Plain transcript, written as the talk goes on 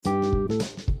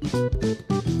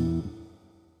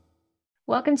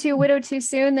Welcome to Widow Too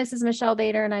Soon. This is Michelle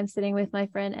Bader, and I'm sitting with my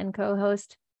friend and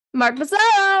co-host Mark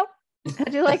Massaro.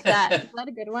 How'd you like that? Is that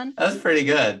a good one? That was pretty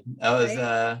good. That was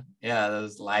Right? that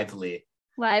was lively.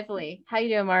 Lively. How you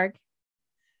doing, Mark?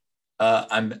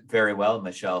 I'm very well,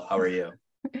 Michelle. How are you?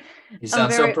 You I'm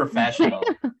sound so very professional.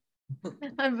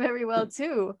 I'm very well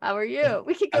too. How are you?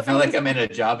 We could go I feel back like to I'm in a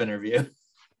job interview.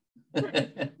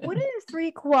 what are your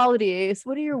three qualities?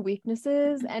 What are your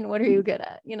weaknesses? And what are you good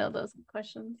at? You know, those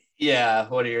questions. Yeah,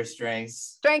 what are your strengths?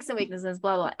 Strengths and weaknesses,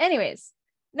 blah, blah. Anyways,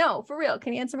 no, for real.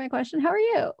 Can you answer my question? How are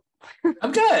you?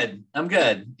 I'm good. I'm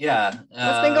good. Yeah.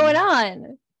 What's been going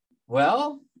on?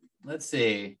 Well, let's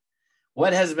see.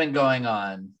 What has been going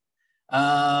on?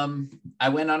 I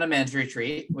went on a men's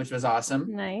retreat, which was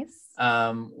awesome. Nice.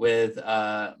 With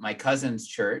my cousin's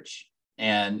church,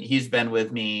 and he's been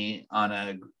with me on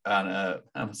a I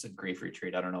almost said grief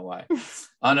retreat. I don't know why.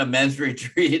 On a men's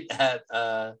retreat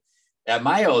at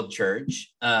my old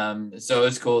church. So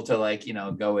it's cool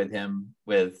to go with him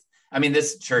I mean,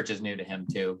 this church is new to him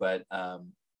too, but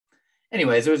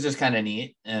anyways, it was just kind of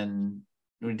neat. And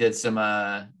we did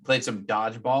played some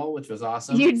dodgeball, which was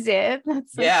awesome. You did?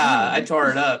 That's so yeah, funny. I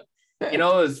tore it up. You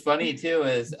know, what was funny too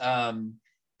is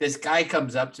this guy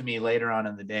comes up to me later on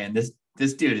in the day, and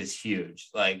this dude is huge.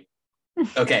 Like,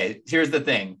 okay, here's the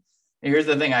thing. Here's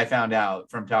the thing I found out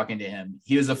from talking to him.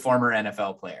 He was a former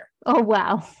NFL player. Oh,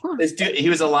 wow. This dude, he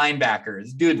was a linebacker.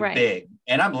 This dude's Right. big,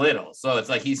 and I'm little, so it's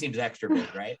like he seems extra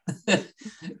big, right?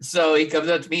 So he comes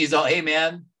up to me. He's all, "Hey,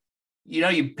 man, you know,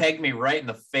 you pegged me right in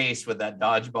the face with that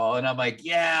dodgeball." And I'm like,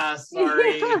 "Yeah,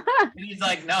 sorry." And he's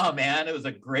like, "No, man, it was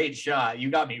a great shot. You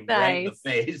got me right in the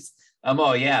face." I'm,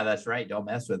 "Oh, yeah, that's right. Don't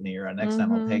mess with me, or next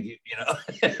time I'll peg you, you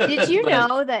know." Did you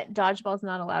know that dodgeball's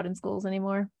not allowed in schools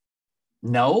anymore?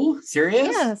 No? Serious?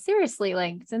 Yeah, seriously.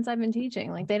 Like, since I've been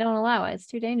teaching, like, they don't allow it. It's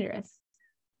too dangerous.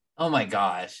 Oh my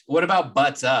gosh. What about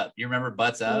butts up? You remember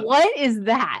butts up? What is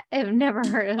that? I've never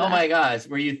heard of that. Oh my gosh,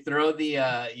 where you throw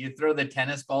the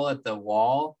tennis ball at the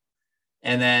wall,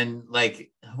 and then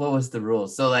like, what was the rule?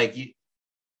 So like,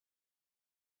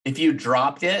 if you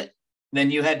dropped it,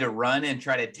 then you had to run and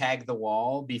try to tag the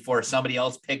wall before somebody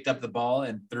else picked up the ball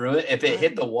and threw it. If it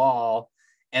hit the wall,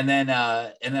 and then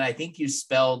I think you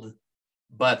spelled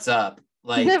butts up.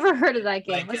 Like, never heard of that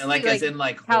game. Like as in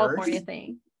like California horse.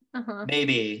 thing.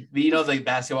 Maybe, but you know, the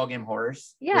basketball game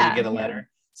Horse, yeah, where you get a letter.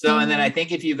 So, and then I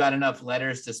think if you got enough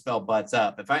letters to spell butts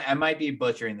up, if I might be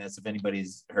butchering this, if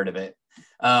anybody's heard of it.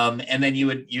 And then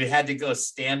you had to go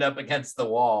stand up against the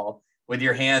wall with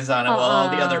your hands on it while all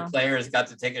the other players got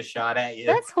to take a shot at you.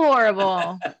 That's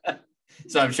horrible.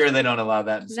 So I'm sure they don't allow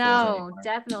that in schools anymore.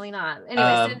 Definitely not.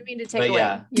 Anyway, didn't mean to take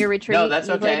away your retreat. No, that's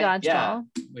okay. Played dodgeball. Yeah,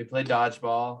 we played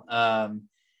dodgeball.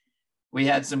 We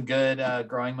had some good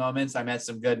growing moments. I met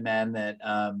some good men that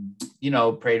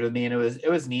prayed with me, and it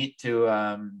was neat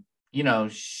to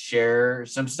share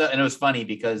some stuff. And it was funny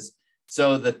because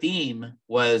the theme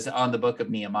was on the book of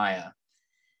Nehemiah.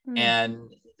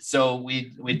 And so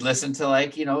we'd listen to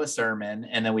a sermon,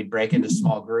 and then we'd break into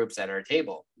small groups at our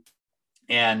table.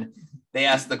 And they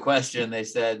asked the question, they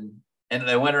said, and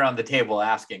they went around the table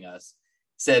asking us,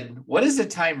 said, "What is the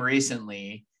time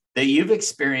recently that you've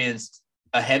experienced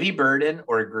a heavy burden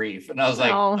or grief?" And I was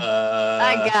like,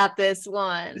 I got this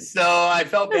one. So I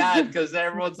felt bad because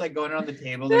everyone's like going around the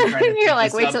table. They're trying to You're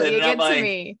like, wait till you get to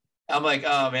me. I'm like,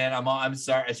 "Oh man, I'm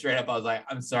sorry." Straight up, I was like,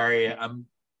 "I'm sorry.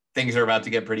 Things are about to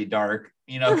get pretty dark,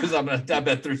 because I've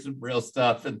been through some real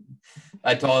stuff." And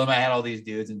I told them I had all these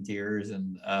dudes in tears,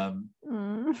 and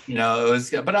it was,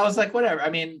 but I was like, whatever. I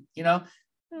mean,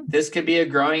 this could be a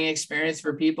growing experience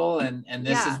for people, and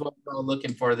this is what we're all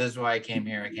looking for. This is why I came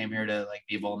here. I came here to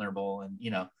be vulnerable and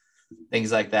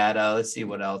things like that. Let's see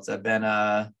what else. I've been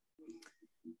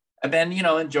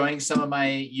enjoying some of my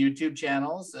YouTube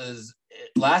channels. As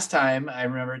last time I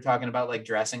remember talking about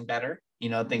dressing better,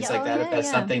 things like that. If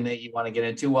that's something that you want to get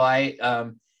into, well,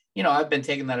 I've been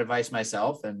taking that advice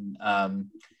myself, and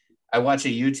I watch a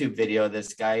YouTube video.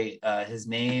 This guy, his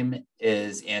name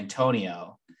is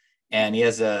Antonio. And he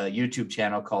has a YouTube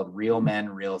channel called Real Men,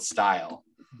 Real Style.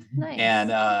 Nice.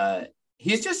 And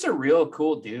he's just a real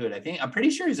cool dude. I'm pretty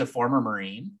sure he's a former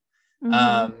Marine.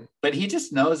 But he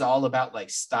just knows all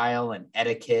about style and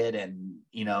etiquette and,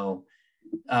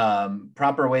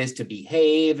 proper ways to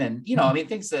behave. And,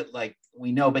 things that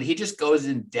we know, but he just goes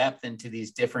in depth into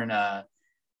these different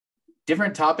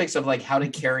topics of how to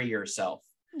carry yourself.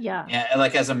 Yeah.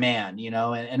 As a man,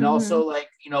 and also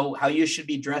how you should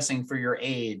be dressing for your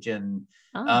age. And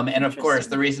and of course,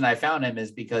 the reason I found him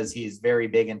is because he's very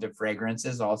big into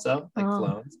fragrances also,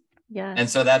 colognes. Yeah. And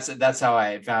so that's how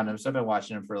I found him. So I've been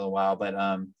watching him for a little while, but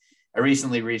I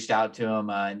recently reached out to him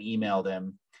and emailed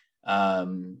him.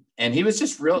 And he was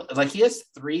just real, like he has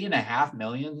 3.5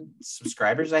 million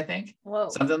subscribers, I think. Whoa.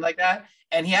 Something like that.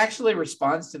 And he actually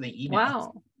responds to the email.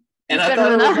 Wow. And He's I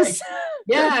thought it was us. like,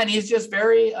 yeah, and he's just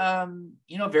very,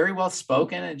 very well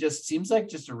spoken, and just seems like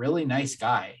just a really nice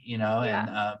guy,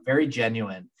 and very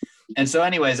genuine. And so,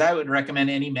 anyways, I would recommend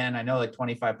any men. I know like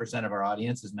 25% of our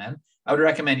audience is men. I would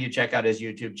recommend you check out his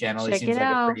YouTube channel. He seems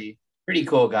like a pretty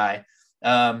cool guy.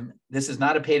 This is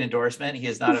not a paid endorsement. He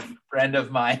is not a friend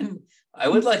of mine. I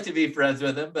would like to be friends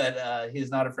with him, but he's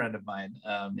not a friend of mine.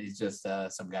 He's just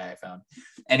some guy I found.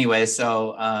 Anyway,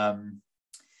 so.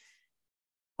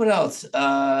 What else?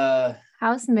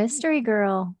 How's Mystery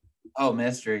Girl? Oh,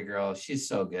 Mystery Girl. She's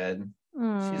so good.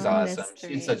 She's awesome.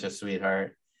 Mystery. She's such a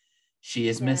sweetheart. She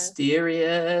is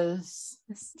mysterious.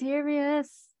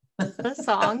 Mysterious. The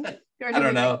song. I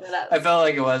don't know. I felt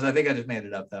like it was. I think I just made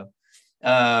it up though.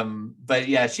 But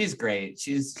yeah, she's great.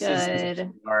 She's good. She's such a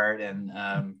sweetheart, and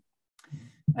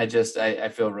I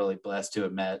feel really blessed to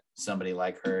have met somebody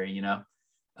like her.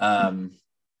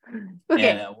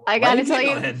 Okay, I gotta tell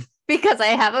you. Because I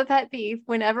have a pet peeve.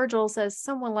 Whenever Joel says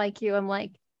someone like you, I'm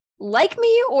like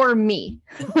me or me?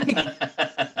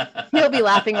 He'll be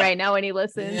laughing right now when he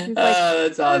listens. He's like,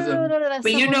 that's awesome.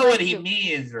 But you know what he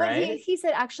means, right? He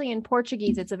said actually in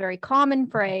Portuguese, it's a very common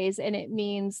phrase, and it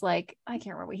means like, I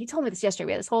can't remember. He told me this yesterday.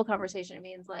 We had this whole conversation. It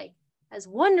means like as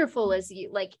wonderful as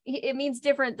you. Like it means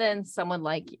different than someone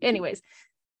like you. Anyways,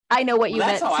 I know what you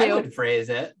meant too. That's how I would phrase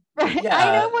it. Right. Yeah.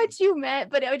 I know what you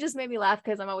meant, but it just made me laugh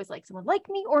because I'm always like someone like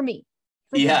me or me.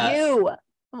 Like you.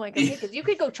 I'm like, okay, because you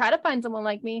could go try to find someone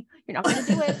like me. You're not going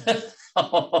to do it.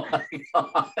 Oh my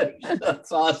gosh,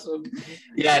 that's awesome.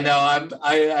 Yeah, no,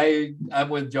 I'm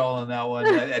with Joel on that one.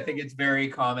 I think it's very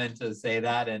common to say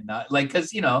that and not like,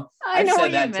 because I've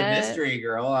said that to Mystery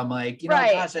Girl. I'm like,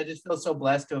 gosh, I just feel so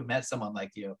blessed to have met someone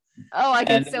like you. Oh, I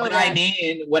can. What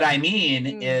I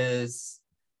mean is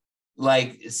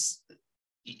like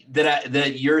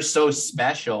that you're so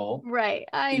special, right?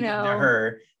 I know to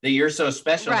her that you're so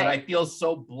special, right. That I feel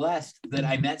so blessed that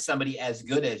I met somebody as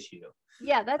good as you.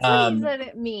 Yeah, that's what he said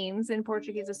it means in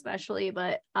Portuguese, especially.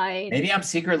 But maybe I'm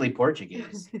secretly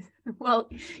Portuguese. Well,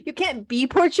 you can't be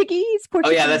Portuguese. Oh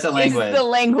yeah, that's a language. Is the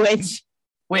language.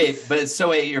 Wait,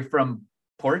 you're from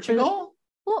Portugal?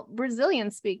 Well,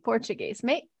 Brazilians speak Portuguese.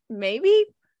 Maybe.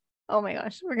 Oh my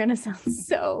gosh, we're gonna sound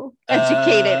so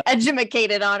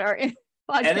educated on our.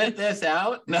 Edit this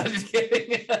out. No, just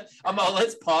kidding.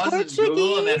 Let's pause and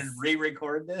Google and then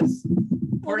re-record this.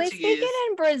 Well, they speak it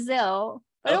in Brazil.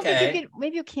 I don't think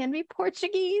maybe you can be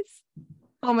Portuguese.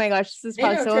 Oh my gosh, this is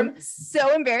probably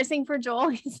so embarrassing for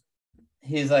Joel.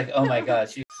 He's like, oh my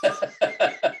gosh.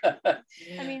 I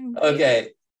mean,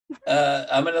 okay.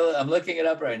 I'm looking it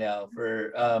up right now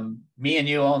for me and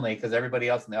you only, because everybody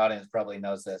else in the audience probably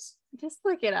knows this. Just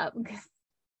look it up.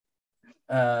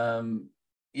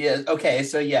 Yeah. Okay.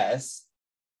 So yes,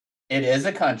 it is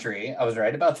a country. I was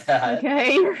right about that.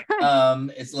 Okay. You're right.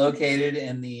 It's located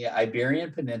in the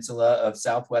Iberian Peninsula of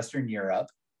southwestern Europe.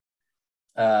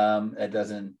 That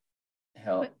doesn't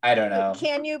help. I don't know.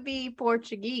 Can you be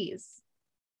Portuguese,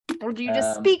 or do you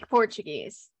just speak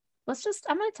Portuguese?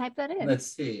 I'm going to type that in. Let's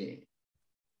see.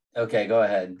 Okay, go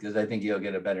ahead, because I think you'll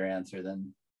get a better answer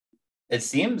than it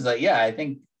seems like. Yeah, I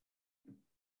think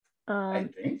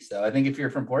so. I think if you're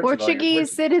from Portugal,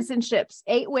 Portuguese citizenships,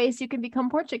 8 ways you can become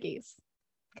Portuguese.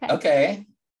 Okay.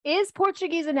 Is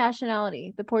Portuguese a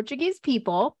nationality? The Portuguese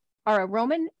people are a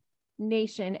Roman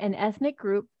nation and ethnic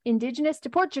group indigenous to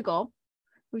Portugal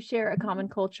who share a common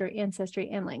culture, ancestry,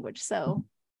 and language. So,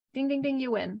 ding, ding, ding,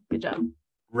 you win. Good job.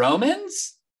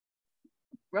 Romans?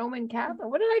 Roman Catholic?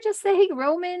 What did I just say?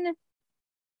 Roman?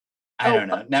 I don't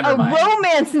know. Never mind. A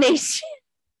romance nation.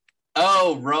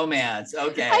 Oh, romance.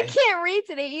 Okay. I can't read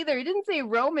today either. It didn't say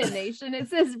Roman nation. It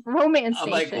says romance I'm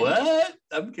nation. like, what?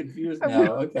 I'm confused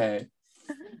now. Okay.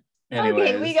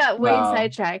 Anyways, okay, we got way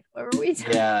sidetracked. What were we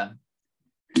talking? Yeah.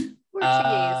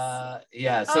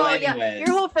 Yeah. So anyways. Yeah.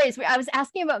 Your whole phrase. I was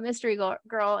asking about Mystery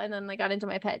Girl, and then I got into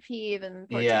my pet peeve and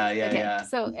yeah.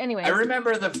 So anyways. I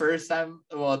remember the first time,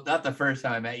 well, not the first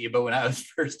time I met you, but when I was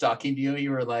first talking to you,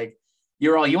 you were like,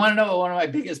 you want to know what one of my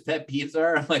biggest pet peeves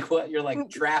are? I'm like, what? You're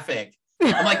like, traffic.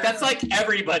 I'm like, that's like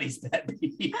everybody's pet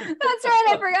peeve. That's right.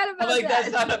 I forgot about I'm like,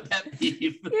 that. that's not a pet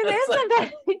peeve. It is like, a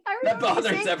pet peeve. That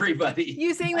bothers everybody.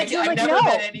 You saying that I've never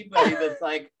met anybody that's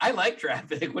like, I like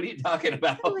traffic. What are you talking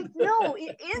about? I'm like, no,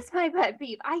 it is my pet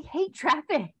peeve. I hate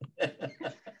traffic.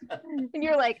 And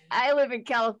you're like, I live in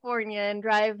California and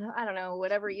drive, I don't know,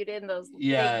 whatever you did in those.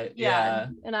 Yeah.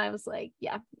 And I was like,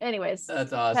 yeah. Anyways,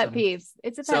 That's awesome. pet peeves.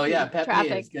 It's a pet So peeve. yeah, pet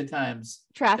Traffic. peeves, good times.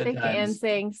 Traffic Good and times.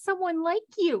 saying someone like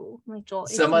you. I'm like, Joel,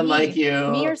 it's Someone me. like you.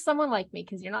 Me or someone like me,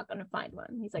 because you're not going to find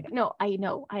one. He's like, no, I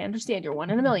know. I understand. You're 1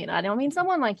 in a million. I don't mean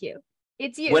someone like you.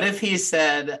 It's you. What if he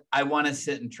said, I want to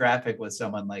sit in traffic with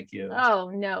someone like you? Oh,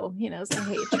 no. He knows I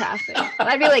hate traffic.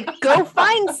 I'd be like, go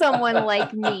find someone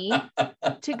like me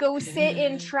to go sit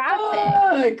in traffic.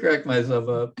 I cracked myself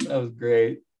up. That was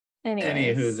great. Anyways.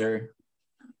 Any hooser.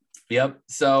 Yep.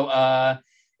 So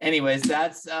anyways,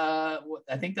 that's I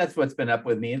think that's what's been up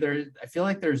with me. I feel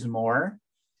like there's more.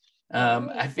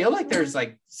 I feel like there's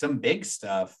like some big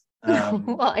stuff.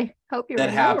 Well, I hope you that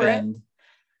remember happened. it.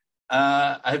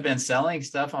 I've been selling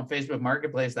stuff on Facebook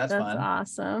Marketplace. That's fun.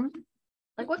 Awesome.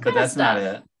 Like what But kind of that's stuff?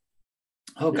 not it.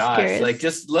 Oh Just gosh. curious. Like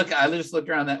just look, I just looked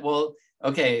around that. Well,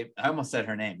 okay, I almost said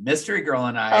her name. Mystery Girl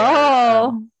and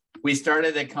I we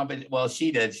started a company. Well,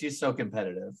 she did. She's so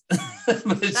competitive.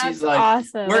 But she's like,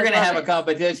 awesome. We're gonna have a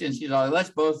competition. She's like, let's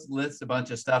both list a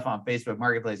bunch of stuff on Facebook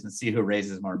Marketplace and see who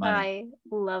raises more money.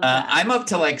 I love that. I'm up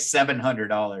to like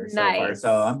 $700 so far,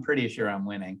 so I'm pretty sure I'm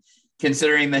winning.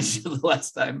 Considering that the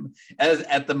last time, as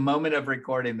at the moment of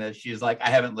recording this, she's like,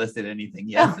 I haven't listed anything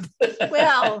yet.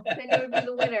 Well, then you would be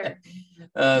the winner.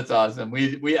 That's awesome.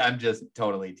 I'm just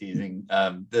totally teasing.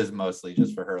 This is mostly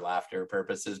just for her laughter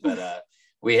purposes, but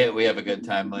we have a good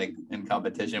time like in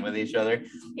competition with each other.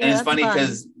 Yeah, and it's funny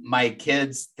because my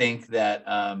kids think that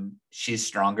she's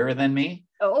stronger than me.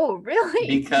 Oh, really?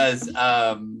 Because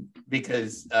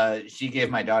she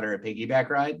gave my daughter a piggyback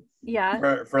ride.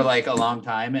 Yeah. For like a long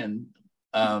time. And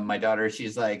my daughter,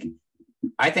 she's like,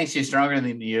 I think she's stronger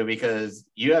than you because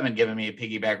you haven't given me a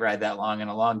piggyback ride that long in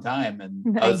a long time. And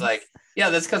nice. I was like, yeah,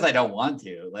 that's because I don't want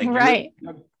to. Like, right. You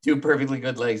have 2 perfectly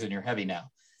good legs and you're heavy now.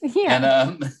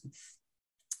 Yeah.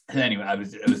 And anyway,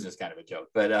 it was just kind of a joke.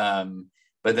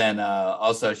 But then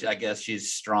also, I guess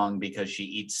she's strong because she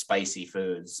eats spicy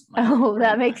foods.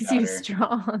 That makes you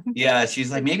strong. Yeah,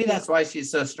 she's like, maybe that's why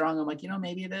she's so strong. I'm like,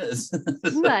 maybe it is.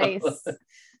 Nice.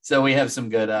 So we have some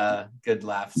good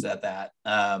laughs at that.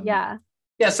 Yeah.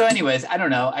 So anyways, I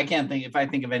don't know. I can't think if I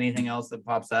think of anything else that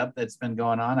pops up that's been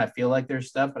going on. I feel like there's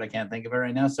stuff, but I can't think of it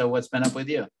right now. So what's been up with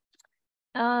you?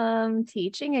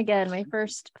 Teaching again, my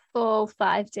first full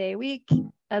 5-day week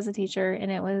as a teacher,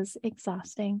 and it was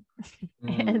exhausting.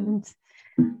 And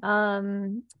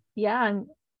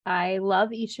I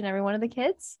love each and every one of the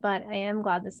kids, but I am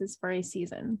glad this is for a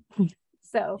season.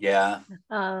 So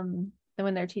and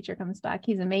when their teacher comes back,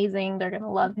 he's amazing. They're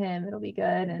gonna love him. It'll be good.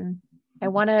 And I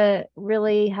want to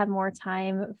really have more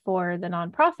time for the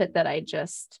nonprofit that I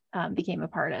just became a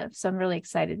part of. So I'm really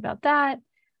excited about that.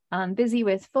 I'm busy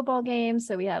with football games.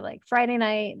 So we have like Friday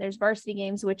night, there's varsity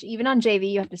games, which even on JV,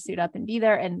 you have to suit up and be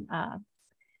there. And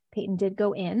Peyton did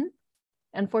go in.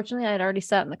 Unfortunately, I had already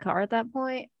sat in the car at that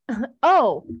point.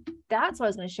 Oh, that's what I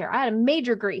was going to share. I had a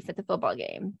major grief at the football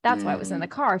game. That's why I was in the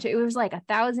car too. It was like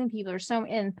 1,000 people or so.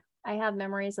 And I have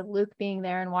memories of Luke being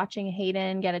there and watching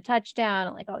Hayden get a touchdown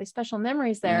and like all these special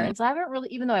memories there. And so I haven't really,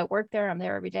 even though I work there, I'm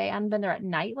there every day. I haven't been there at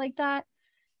night like that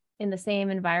in the same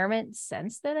environment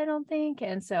since then, I don't think.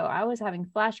 And so I was having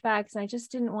flashbacks and I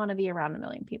just didn't want to be around 1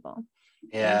 million people.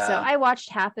 Yeah. And so I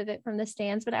watched half of it from the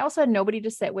stands, but I also had nobody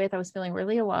to sit with. I was feeling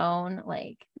really alone.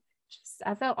 Like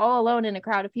I felt all alone in a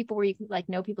crowd of people where you could like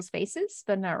know people's faces,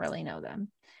 but not really know them.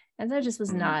 And so I just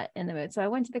was not in the mood. So I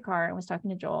went to the car and was talking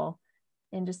to Joel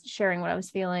and just sharing what I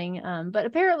was feeling. But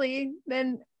apparently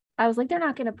then I was like, they're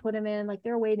not going to put him in, like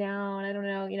they're way down. I don't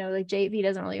know, like JV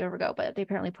doesn't really overgo, but they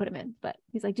apparently put him in. But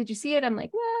he's like, did you see it? I'm like,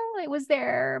 well, it was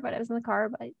there, but I was in the car,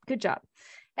 but good job.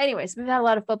 Anyways, we've had a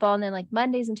lot of football, and then like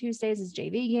Mondays and Tuesdays is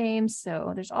JV games.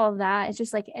 So there's all of that. It's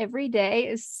just like every day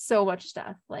is so much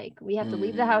stuff. Like we have to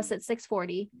leave the house at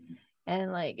 6:40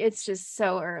 and like, it's just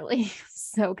so early.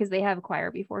 So, cause they have a choir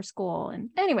before school, and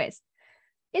anyways,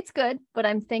 it's good, but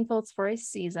I'm thankful it's for a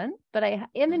season. But I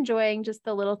am enjoying just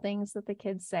the little things that the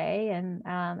kids say. And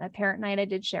at parent night, I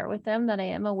did share with them that I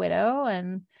am a widow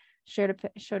and showed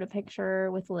a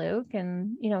picture with Luke.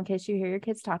 And, in case you hear your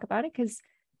kids talk about it, because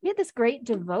we had this great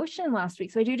devotion last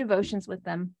week. So I do devotions with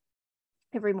them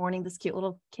every morning, this cute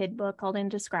little kid book called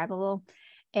Indescribable.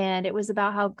 And it was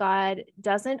about how God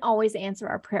doesn't always answer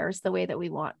our prayers the way that we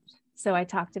want. So I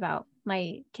talked about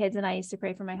my kids and I used to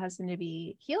pray for my husband to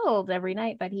be healed every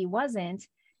night, but he wasn't.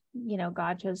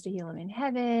 God chose to heal him in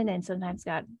heaven. And sometimes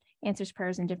God answers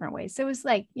prayers in different ways. So it was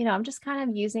like, I'm just kind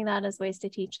of using that as ways to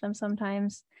teach them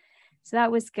sometimes. So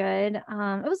that was good. It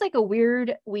was like a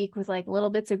weird week with like little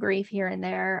bits of grief here and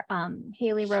there.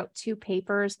 Haley wrote 2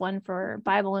 papers, one for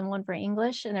Bible and one for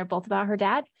English, and they're both about her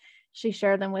dad. She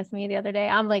shared them with me the other day.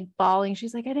 I'm like bawling.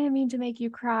 She's like, I didn't mean to make you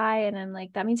cry. And I'm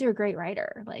like, that means you're a great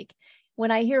writer. Like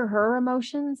when I hear her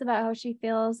emotions about how she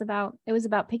feels about, it was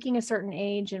about picking a certain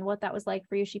age and what that was like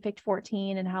for you. She picked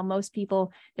 14, and how most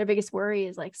people, their biggest worry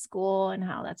is like school, and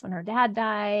how that's when her dad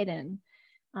died.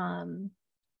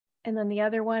 And then the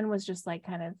other one was just like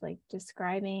kind of like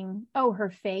describing, her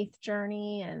faith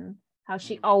journey and how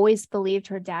she always believed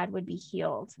her dad would be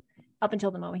healed up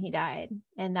until the moment he died.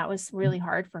 And that was really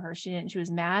hard for her. She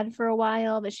was mad for a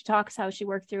while, but she talks how she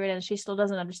worked through it, and she still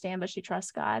doesn't understand, but she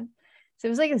trusts God. So it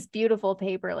was like this beautiful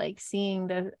paper, like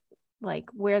seeing like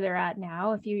where they're at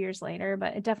now a few years later,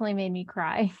 but it definitely made me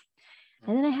cry.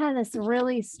 And then I had this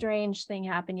really strange thing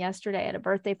happen yesterday at a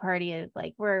birthday party,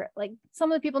 like where like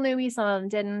some of the people knew me, some of them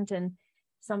didn't. And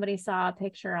somebody saw a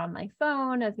picture on my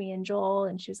phone of me and Joel,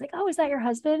 and she was like, oh, is that your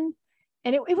husband?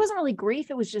 And it wasn't really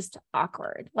grief. It was just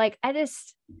awkward. Like, I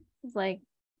just was like,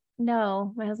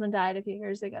 no, my husband died a few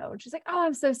years ago. And she's like, oh,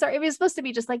 I'm so sorry. It was supposed to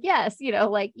be just like, yes,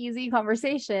 like easy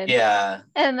conversation. Yeah.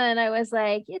 And then I was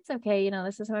like, it's okay.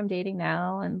 This is who I'm dating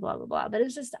now, and blah, blah, blah. But it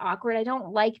was just awkward. I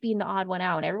don't like being the odd one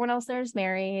out. Everyone else there is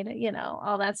married,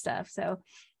 all that stuff. So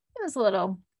it was a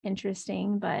little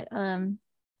interesting, but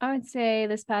I would say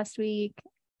this past week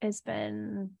has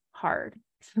been hard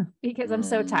because I'm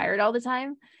so tired all the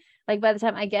time. Like by the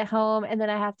time I get home, and then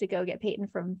I have to go get Peyton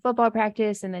from football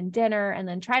practice, and then dinner, and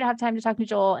then try to have time to talk to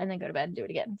Joel, and then go to bed and do it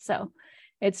again. So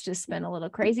it's just been a little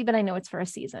crazy, but I know it's for a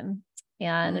season,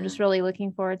 and I'm just really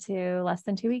looking forward to less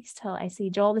than 2 weeks till I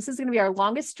see Joel. This is going to be our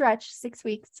longest stretch, 6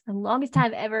 weeks, the longest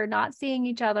time ever not seeing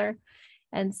each other.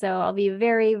 And so I'll be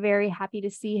very, very happy to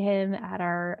see him at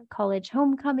our college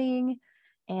homecoming,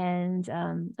 and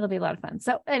it'll be a lot of fun.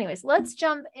 So anyways, let's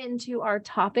jump into our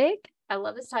topic. I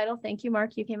love this title. Thank you,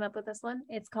 Mark. You came up with this one.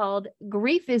 It's called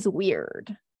Grief is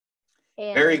Weird.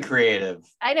 And very creative.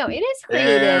 I know, it is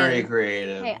creative. Very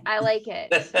creative. Hey, I like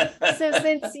it. So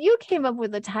since you came up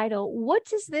with the title, what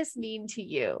does this mean to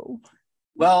you?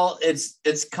 Well,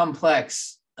 it's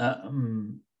complex,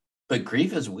 but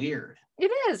grief is weird.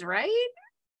 It is, right?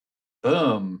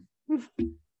 Boom.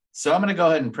 So I'm going to go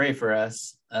ahead and pray for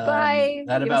us. Bye.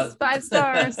 Not about 5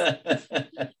 stars.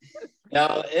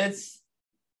 No,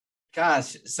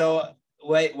 gosh. So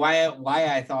why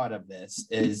I thought of this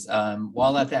is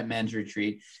while at that men's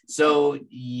retreat. So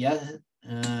yeah,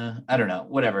 I don't know,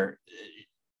 whatever.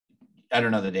 I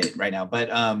don't know the date right now, but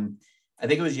I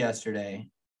think it was yesterday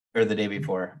or the day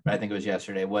before, but I think it was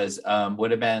yesterday,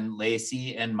 would have been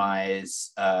Lacey and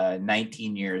Mai's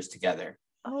 19 years together.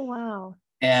 Oh, wow.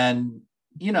 And,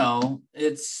 I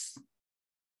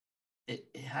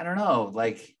don't know,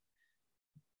 like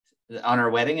on our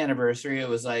wedding anniversary, it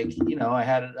was like, I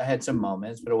had some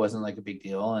moments, but it wasn't like a big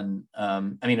deal. And I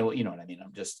mean, you know what I mean?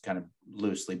 I'm just kind of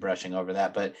loosely brushing over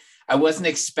that, but I wasn't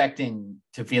expecting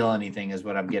to feel anything is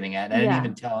what I'm getting at. And I didn't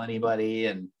even tell anybody.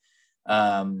 And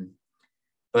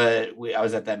but I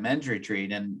was at that men's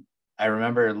retreat, and I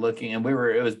remember looking, and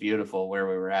it was beautiful where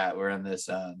we were at. We're in this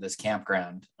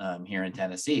campground here in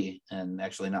Tennessee, and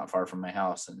actually not far from my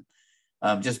house, and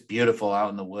just beautiful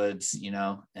out in the woods,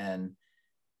 and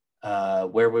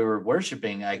where we were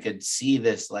worshiping, I could see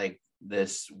this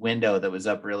window that was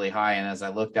up really high. And as I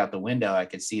looked out the window, I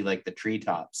could see like the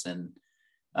treetops, and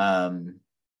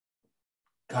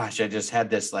gosh, I just had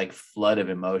this like flood of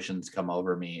emotions come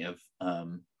over me of,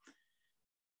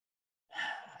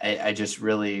 I just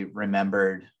really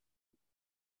remembered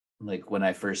like when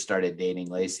I first started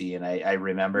dating Lacey, and I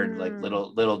remembered like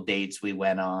little dates we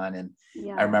went on. And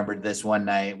I remembered this one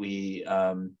night we,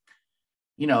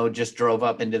 just drove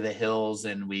up into the hills,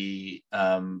 and we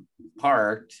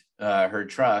parked her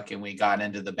truck, and we got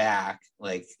into the back,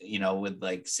 like, with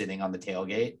like sitting on the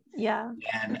tailgate. Yeah.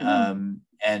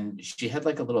 And she had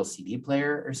like a little CD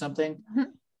player or something.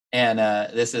 And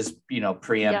this is,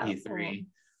 pre MP3.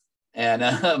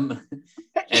 And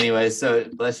anyway, so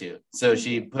bless you. So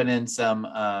she put in some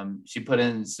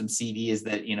CDs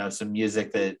that, some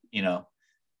music that,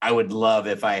 I would love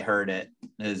if I heard it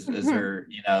as her,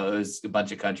 it was a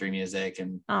bunch of country music.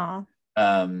 And, I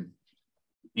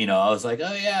was like,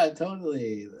 oh yeah,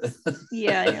 totally.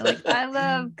 Yeah. You're like, I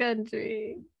love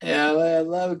country. Yeah. I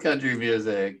love country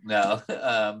music. No.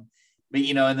 But,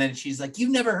 and then she's like,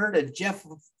 you've never heard of Jeff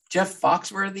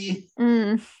Foxworthy?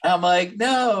 I'm like,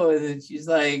 no. And then she's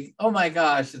like, oh my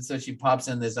gosh. And so she pops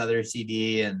in this other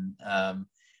CD, and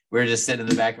we're just sitting in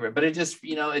the back of it. But it just,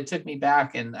 it took me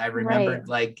back, and I remembered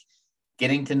like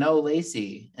getting to know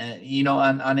Lacey, and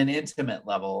on an intimate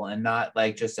level, and not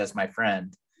like just as my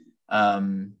friend.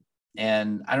 And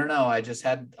I don't know, I just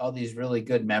had all these really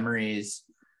good memories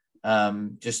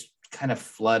just kind of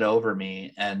flood over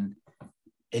me, and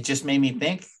it just made me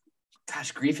think,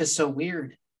 gosh, grief is so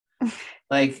weird.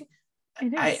 Like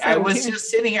I was weird. Just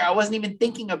sitting here, I wasn't even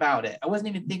thinking about it. I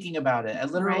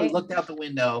literally looked out the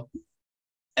window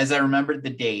as I remembered the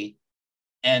date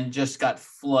and just got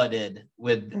flooded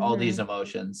with all these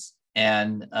emotions.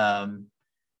 And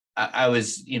I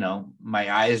was,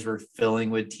 my eyes were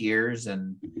filling with tears,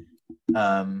 and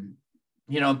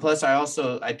plus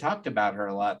I talked about her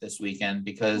a lot this weekend,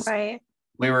 because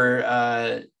we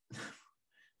were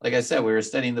like I said, we were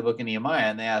studying the book of Nehemiah,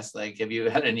 and they asked, like, have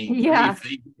you had any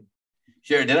grief?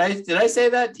 Sure. Did I say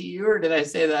that to you, or did I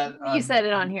say that you said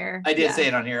it on here? I did say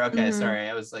it on here. Okay, sorry.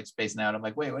 I was like spacing out. I'm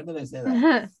like, wait, when did I say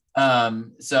that?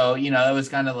 So it was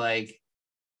kind of like,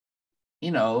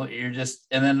 you're just,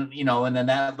 and then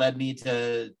that led me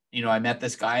to, I met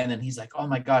this guy, and then he's like, oh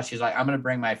my gosh, he's like, I'm gonna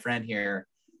bring my friend here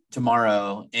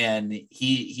tomorrow, and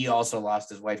he also lost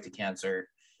his wife to cancer.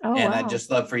 And I'd just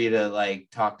love for you to like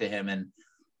talk to him. And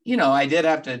I did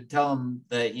have to tell him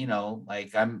that,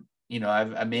 like,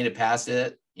 I've made it past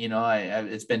it.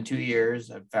 It's been 2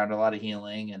 years. I've found a lot of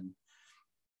healing, and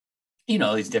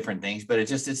these different things, but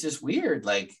it's just weird.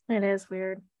 Like, it is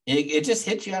weird. It just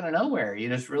hits you out of nowhere. You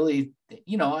just really,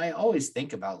 I always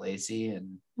think about Lacey,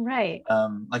 and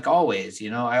like always,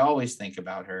 I always think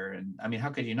about her. And I mean, how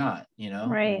could you not,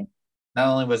 Right. And not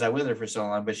only was I with her for so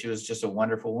long, but she was just a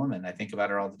wonderful woman. I think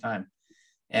about her all the time.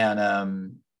 And,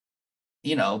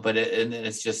 but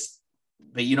it's just,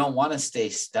 but you don't want to stay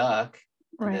stuck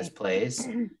in this place.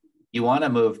 You want to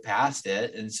move past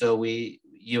it. And so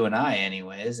you and I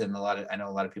anyways, and I know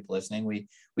a lot of people listening, we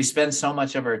spend so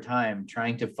much of our time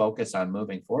trying to focus on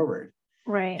moving forward.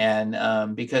 Right.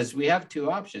 And because we have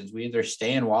two options, we either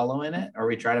stay and wallow in it, or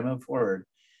we try to move forward.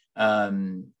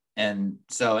 And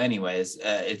so anyways,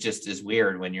 it just is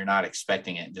weird when you're not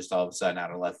expecting it. Just all of a sudden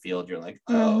out of left field, you're like,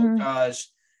 oh gosh.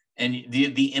 And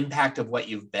the impact of what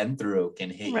you've been through can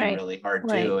hit you really hard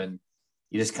too. And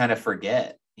you just kind of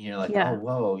forget, you're like, oh,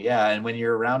 whoa. Yeah. And when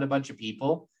you're around a bunch of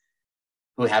people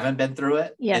who haven't been through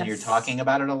it, and you're talking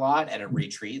about it a lot at a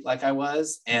retreat, like I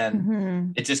was,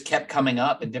 and it just kept coming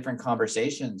up in different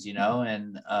conversations,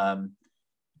 and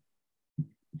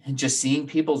just seeing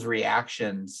people's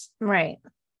reactions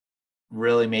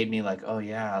really made me like, oh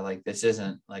yeah, like this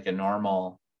isn't like a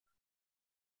normal,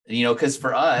 because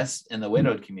for us in the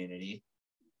widowed community,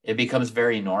 it becomes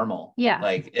very normal.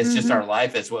 Like it's just our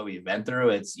life. It's what we've been through.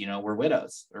 It's, we're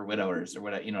widows or widowers or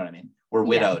whatever, you know what I mean? We're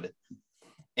widowed.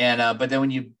 And, but then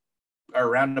when you are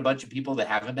around a bunch of people that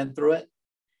haven't been through it,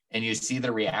 and you see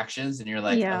the reactions, and you're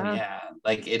like, oh yeah,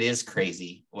 like it is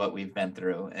crazy what we've been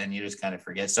through, and you just kind of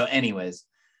forget. So anyways,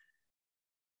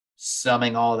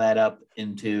 summing all that up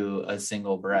into a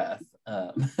single breath,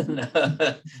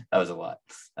 that was a lot.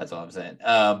 That's all I'm saying.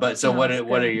 But so what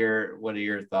are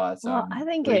your thoughts on I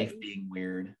think grief being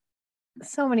weird?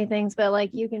 So many things, but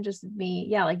like you can just be,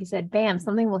 like you said, bam,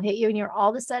 something will hit you, and you're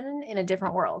all of a sudden in a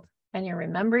different world, and you're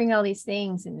remembering all these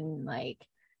things, and like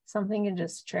something can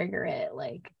just trigger it,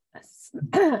 like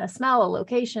a smell, a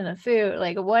location, a food,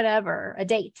 like whatever, a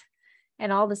date.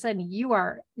 And all of a sudden you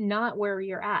are not where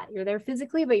you're at. You're there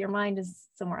physically, but your mind is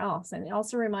somewhere else. And it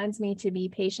also reminds me to be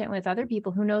patient with other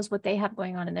people who knows what they have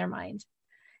going on in their mind.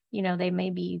 They may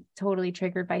be totally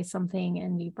triggered by something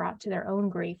and be brought to their own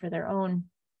grief or their own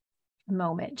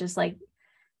moment. Just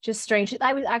strange.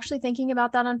 I was actually thinking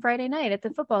about that on Friday night at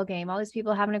the football game. All these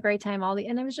people having a great time,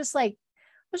 and it was just like,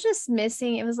 was just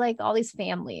missing. It was like all these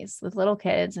families with little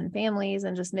kids and families,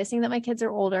 and just missing that my kids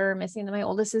are older, missing that my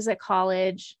oldest is at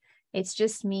college. It's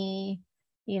just me,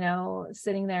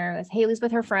 sitting there as Haley's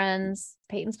with her friends,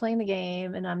 Peyton's playing the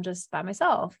game, and I'm just by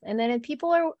myself. And then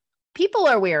people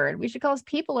are weird. We should call us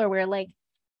people are weird. Like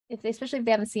especially if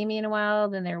they haven't seen me in a while,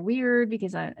 then they're weird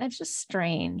because it's just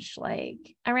strange.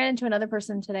 Like I ran into another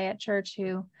person today at church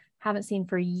who haven't seen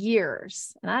for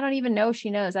years. And I don't even know if she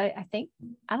knows. I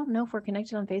don't know if we're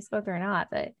connected on Facebook or not,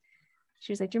 but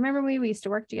she was like, do you remember we used to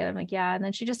work together? I'm like, yeah. And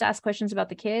then she just asked questions about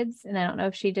the kids. And I don't know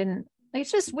if she didn't, like,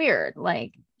 it's just weird.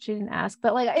 Like she didn't ask,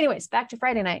 but like, anyways, back to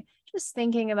Friday night, just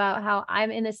thinking about how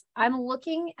I'm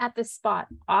looking at the spot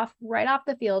right off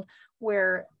the field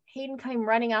where Hayden came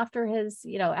running after his,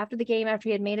 after the game, after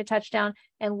he had made a touchdown,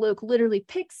 and Luke literally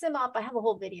picks him up. I have a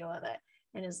whole video of it,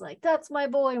 and is like, that's my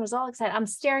boy, and was all excited. I'm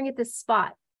staring at this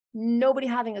spot, nobody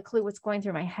having a clue what's going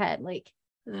through my head. Like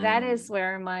that is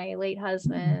where my late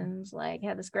husband like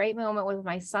had this great moment with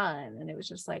my son. And it was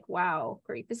just like, wow,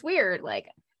 grief is weird. Like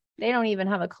they don't even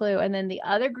have a clue. And then the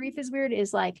other grief is weird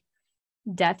is like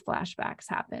death flashbacks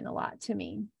happen a lot to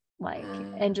me. Like,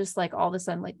 and just like all of a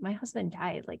sudden, like my husband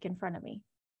died like in front of me.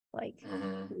 Like,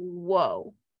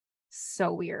 whoa,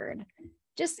 so weird.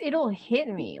 Just it'll hit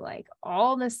me like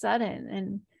all of a sudden.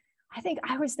 And I think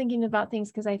I was thinking about things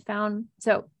because I found,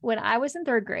 so when I was in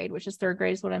third grade, which is third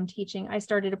grade is what I'm teaching, I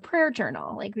started a prayer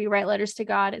journal. Like we write letters to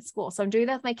God at school. So I'm doing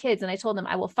that with my kids. And I told them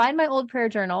I will find my old prayer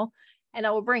journal and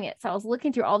I will bring it. So I was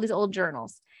looking through all these old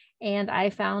journals and I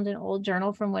found an old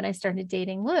journal from when I started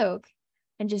dating Luke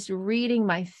and just reading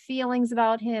my feelings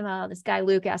about him. Oh, this guy,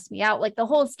 Luke, asked me out, like the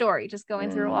whole story, just going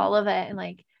through all of it. And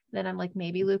like, then I'm like,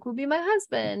 maybe Luke will be my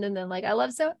husband. And then like, I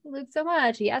love Luke so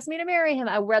much. He asked me to marry him.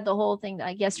 I read the whole thing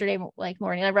like yesterday, like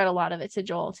morning. I read a lot of it to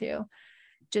Joel too,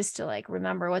 just to like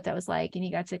remember what that was like. And he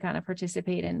got to kind of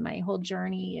participate in my whole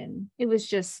journey. And it was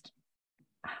just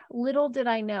little did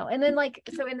I know. And then like,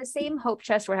 so in the same hope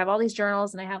chest where I have all these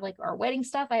journals and I have like our wedding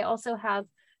stuff, I also have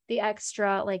the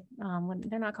extra, like, when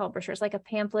they're not called brochures, like a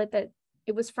pamphlet that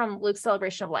it was from Luke's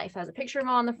Celebration of Life. It has a picture of him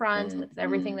on the front with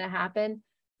everything that happened. And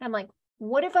I'm like,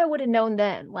 what if I would have known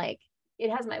then? Like it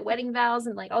has my wedding vows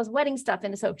and like all his wedding stuff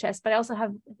in the soap chest, but I also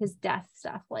have his death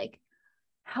stuff. Like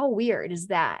how weird is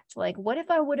that? Like, what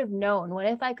if I would have known? What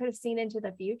if I could have seen into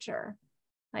the future?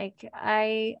 Like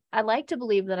I like to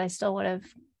believe that I still would have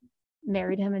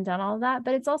married him and done all of that,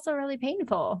 but it's also really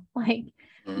painful. Like,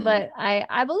 but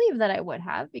I believe that I would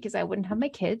have, because I wouldn't have my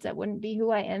kids. I wouldn't be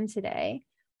who I am today,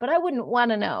 but I wouldn't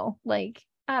want to know like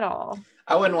at all.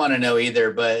 I wouldn't want to know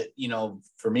either, but you know,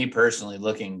 for me personally,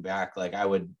 looking back, like I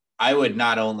would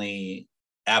not only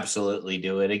absolutely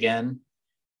do it again,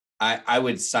 I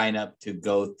would sign up to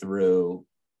go through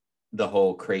the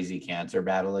whole crazy cancer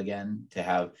battle again, to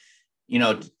have, you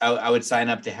know, I would sign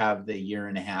up to have the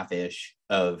 1.5-ish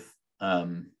of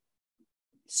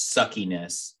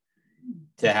suckiness,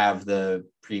 to have the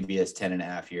previous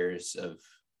 10.5 years of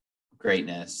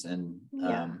greatness. And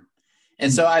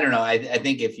so I don't know. I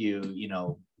think if you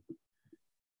know,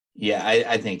 yeah,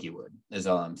 I think you would, is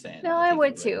all I'm saying. No, I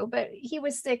would too, but he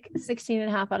was sick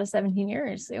 16.5 out of 17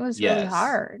 years. It was really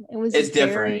hard. It's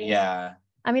different. Yeah.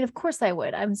 I mean, of course I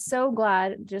would. I'm so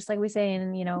glad, just like we say,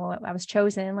 and you know, I was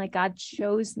chosen, like God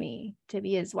chose me to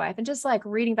be his wife. And just like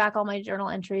reading back all my journal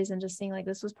entries and just seeing like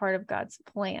this was part of God's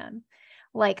plan.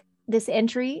 Like this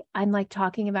entry, I'm like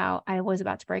talking about, I was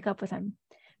about to break up with him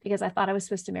because I thought I was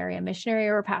supposed to marry a missionary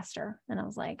or a pastor. And I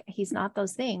was like, he's not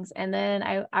those things. And then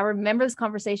I remember this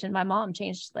conversation. My mom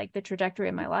changed like the trajectory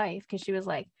of my life, because she was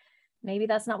like, maybe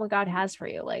that's not what God has for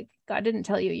you. Like God didn't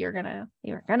tell you you're gonna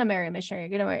marry a missionary,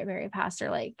 you're gonna marry a pastor.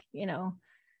 Like, you know,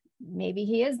 maybe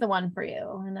he is the one for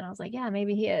you. And then I was like, yeah,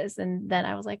 maybe he is. And then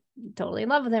I was like totally in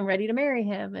love with him, ready to marry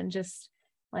him. And just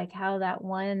like how that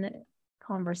one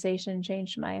conversation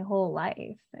changed my whole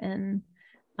life. And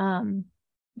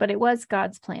but it was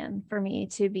God's plan for me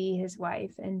to be his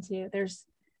wife, and there's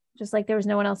just like there was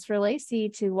no one else for Lacey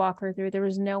to walk her through. There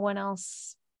was no one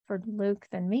else for Luke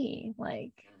than me,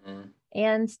 like,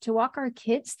 and to walk our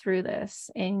kids through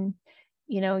this. And,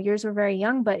 you know, yours were very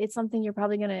young, but it's something you're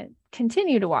probably going to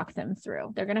continue to walk them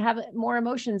through. They're going to have more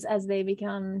emotions as they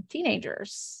become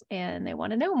teenagers and they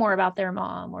want to know more about their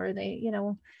mom, or they, you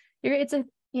know, it's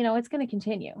going to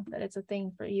continue, that it's a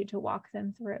thing for you to walk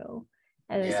them through.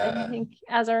 And I think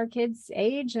as our kids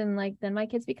age, and like then my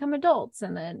kids become adults,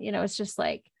 and then, you know, it's just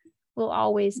like we'll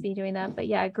always be doing that. But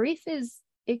yeah, grief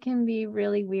it can be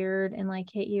really weird and like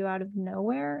hit you out of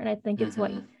nowhere. And I think it's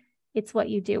what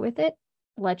you do with it.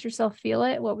 Let yourself feel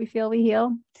it. What we feel, we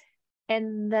heal,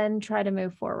 and then try to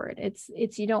move forward. It's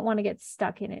you don't want to get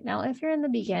stuck in it. Now, if you're in the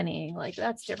beginning, like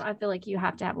that's different. I feel like you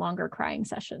have to have longer crying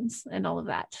sessions and all of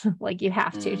that. Like you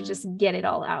have to just get it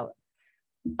all out.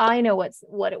 I know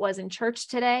what it was in church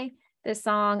today. This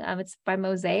song, it's by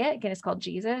Mosaic and it's called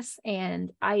Jesus.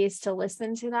 And I used to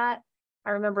listen to that.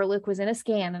 I remember Luke was in a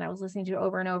scan and I was listening to it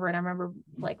over and over. And I remember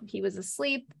like he was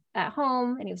asleep at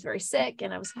home and he was very sick.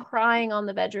 And I was crying on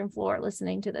the bedroom floor,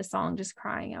 listening to this song, just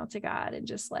crying out to God, and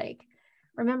just like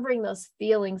remembering those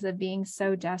feelings of being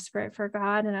so desperate for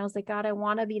God. And I was like, God, I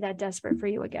want to be that desperate for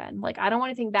you again. Like, I don't want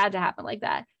anything bad to happen like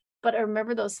that. But I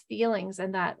remember those feelings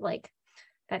and that like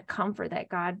that comfort that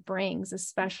God brings,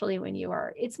 especially when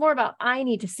it's more about, I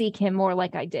need to seek him more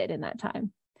like I did in that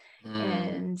time.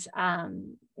 And,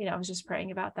 you know, I was just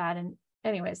praying about that. And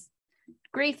anyways,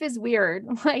 grief is weird.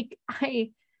 Like, I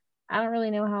don't really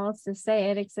know how else to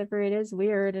say it, except for it is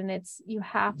weird. And you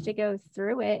have to go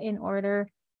through it in order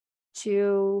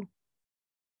to,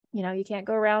 you know, you can't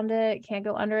go around it, can't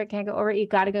go under it, can't go over it. You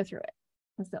got to go through it.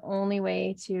 It's the only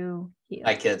way to heal.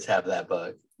 My kids have that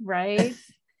book. Right.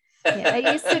 Yeah,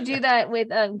 I used to do that with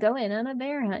going on a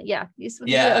bear hunt. Yeah, used to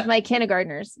do that with Yeah. my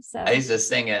kindergartners. So I used to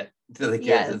sing it to the kids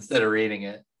yes, instead of reading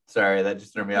it. Sorry, that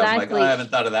just threw me off. I'm like, oh, I exactly.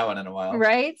 haven't thought of that one in a while.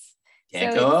 Right.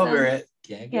 Can't So go it's over it.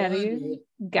 Can't go under gotta it.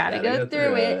 gotta Gotta go go through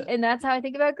through it. it. And that's how I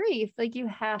think about grief. Like you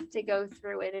have to go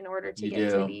through it in order to You get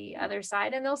to do. the other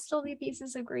side. And there'll still be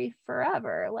pieces of grief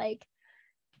forever. Like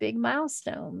big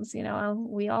milestones,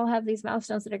 we all have these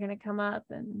milestones that are going to come up,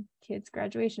 and kids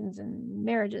graduations and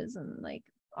marriages and like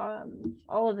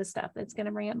all of the stuff that's going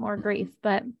to bring up more grief.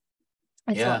 But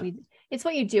Yeah. it's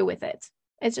what you do with it.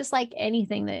 It's just like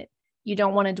anything that you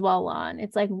don't want to dwell on.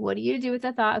 It's like, what do you do with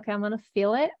the thought? Okay, I'm going to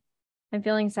feel it. I'm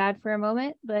feeling sad for a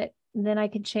moment, but then I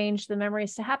could change the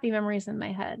memories to happy memories in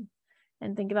my head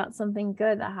and think about something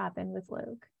good that happened with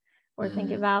Luke, or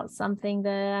think about something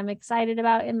that I'm excited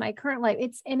about in my current life.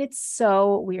 It's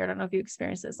so weird. I don't know if you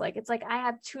experience this. Like, it's like I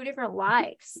have two different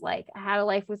lives. Like I had a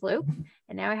life with Luke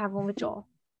and now I have one with Joel.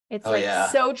 It's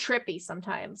so trippy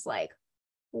sometimes. Like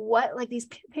what, like these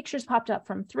pictures popped up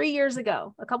from 3 years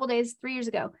ago, 3 years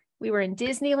ago. We were in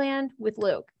Disneyland with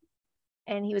Luke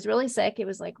and he was really sick. It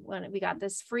was like when we got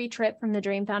this free trip from the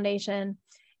Dream Foundation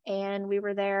and we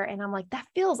were there and I'm like,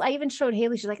 I even showed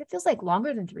Haley. She's like, it feels like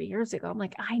longer than 3 years ago. I'm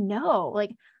like, I know, like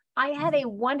I had a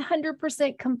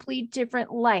 100% complete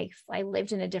different life. I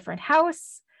lived in a different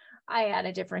house. I had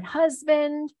a different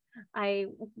husband. I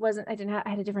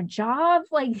had a different job.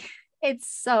 Like it's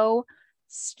so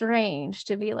strange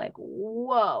to be like,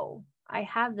 whoa, I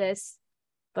have this,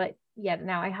 but yet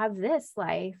now I have this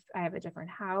life. I have a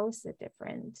different house, a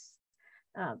different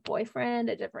boyfriend,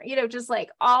 a different, just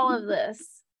like all of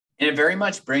this. And it very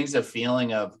much brings a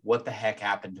feeling of what the heck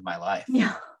happened to my life.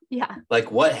 Yeah. Yeah.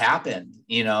 Like what happened,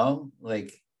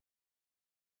 like,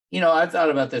 I've thought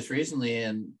about this recently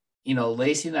and,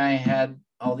 Lacey and I had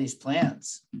all these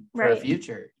plans for our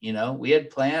future. We had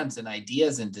plans and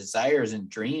ideas and desires and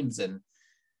dreams and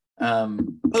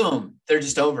boom, they're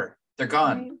just over. They're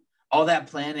gone. Right. All that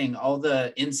planning, all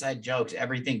the inside jokes,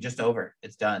 everything just over.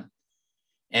 It's done.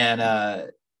 And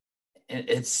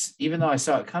it's, even though I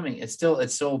saw it coming, it's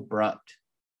so abrupt.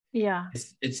 Yeah.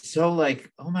 It's so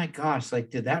like, oh my gosh, like,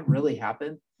 did that really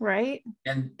happen? Right.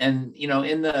 And in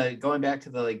the going back to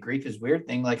the like grief is weird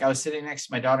thing, like I was sitting next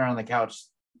to my daughter on the couch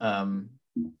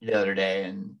the other day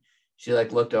and she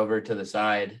like looked over to the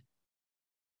side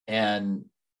and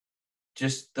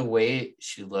just the way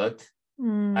she looked,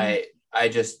 I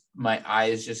just, my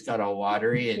eyes just got all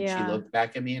watery and she looked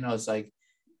back at me and I was like,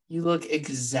 you look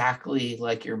exactly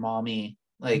like your mommy.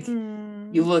 Like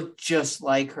you look just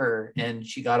like her. And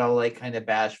she got all like kind of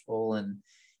bashful and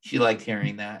she liked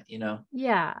hearing that,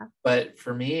 Yeah. But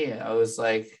for me, I was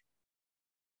like,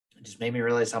 it just made me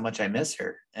realize how much I miss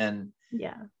her. And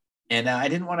I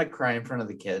didn't want to cry in front of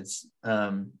the kids,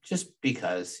 just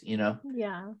because,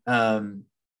 Yeah.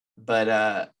 But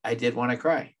I did want to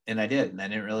cry and I did. And I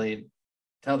didn't really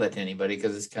tell that to anybody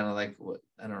because it's kind of like,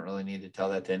 I don't really need to tell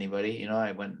that to anybody.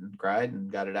 I went and cried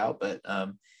and got it out. But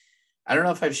I don't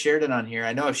know if I've shared it on here.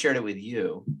 I know I've shared it with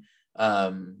you,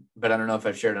 but I don't know if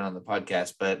I've shared it on the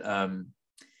podcast. But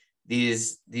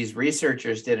these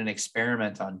researchers did an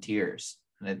experiment on tears.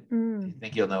 And I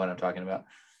think you'll know what I'm talking about.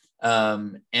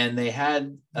 And they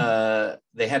had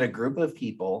a group of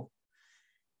people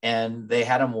and they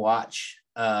had them watch.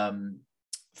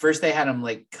 First, they had them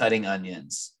like cutting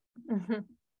onions.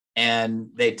 And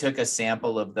they took a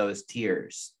sample of those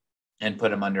tears and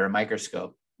put them under a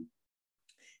microscope.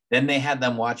 Then they had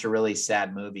them watch a really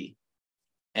sad movie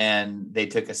and they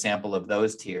took a sample of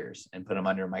those tears and put them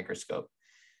under a microscope.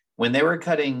 When they were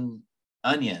cutting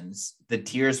onions, the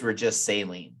tears were just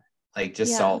saline, like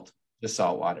just salt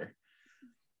water.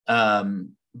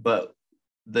 But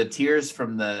the tears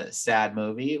from the sad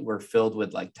movie were filled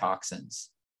with like toxins.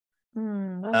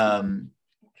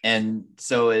 And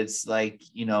so it's like,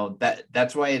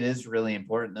 that's why it is really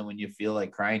important that when you feel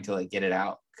like crying to like get it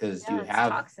out, because you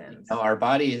have toxins. Our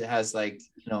body has like,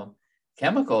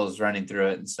 chemicals running through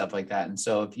it and stuff like that. And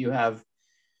so if you have,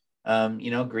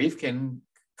 grief can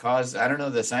cause, I don't know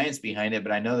the science behind it,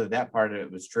 but I know that part of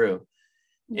it was true.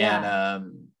 Yeah.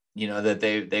 And, that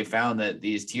they found that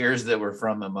these tears that were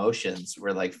from emotions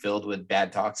were like filled with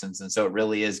bad toxins. And so it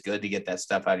really is good to get that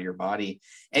stuff out of your body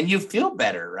and you feel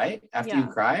better, right? After you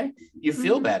cry, you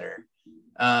feel better.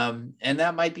 And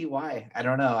that might be why. I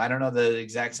don't know the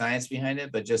exact science behind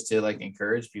it, but just to like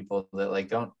encourage people that like,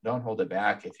 don't hold it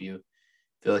back. If you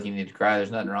feel like you need to cry,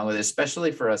 there's nothing wrong with it,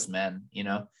 especially for us men,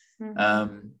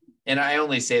 and I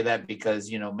only say that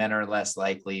because, men are less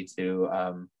likely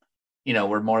to,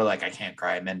 we're more like, I can't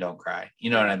cry. Men don't cry. You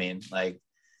know what I mean? Like,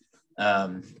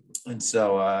 and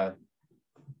so,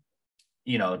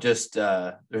 just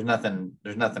there's nothing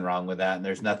wrong with that. And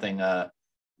there's nothing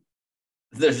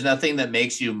that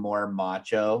makes you more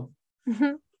macho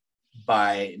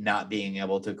by not being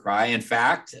able to cry. In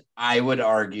fact, I would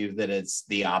argue that it's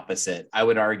the opposite. I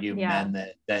would argue men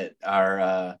that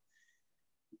are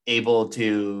able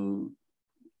to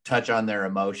touch on their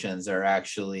emotions are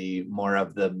actually more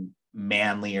of the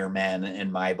manlier men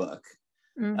in my book.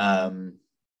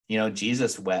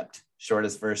 Jesus wept,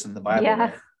 shortest verse in the Bible. Yeah.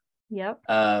 Right? Yep.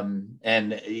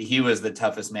 And he was the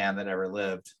toughest man that ever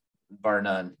lived, bar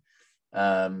none.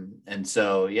 And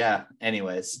so,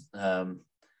 anyways,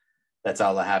 that's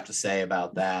all I have to say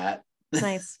about that.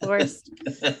 Nice. Forced.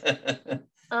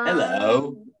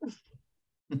 Hello.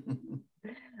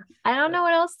 I don't know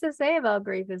what else to say about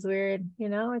grief is weird.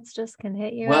 It's just can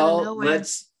hit you. Well,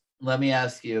 let me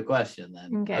ask you a question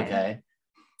then. Okay.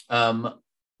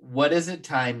 What is a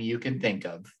time you can think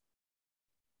of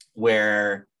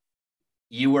where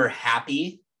you were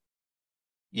happy?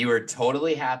 You were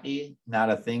totally happy, not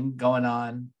a thing going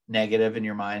on negative in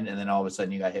your mind, and then all of a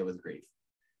sudden you got hit with grief.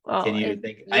 Can you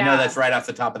think? Yeah. I know that's right off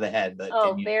the top of the head, but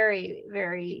very,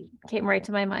 very came right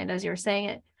to my mind as you were saying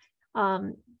it.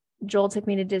 Joel took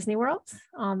me to Disney World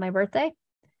on my birthday,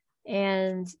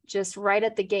 and just right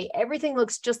at the gate, everything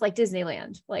looks just like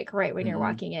Disneyland, like right when you're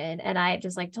walking in. And I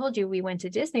just told you, we went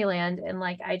to Disneyland, and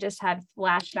I just had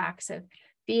flashbacks of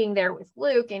being there with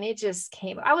Luke, and it just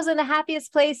I was in the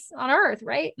happiest place on earth,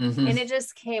 right? And it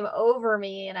just came over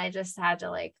me, and I just had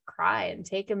to cry and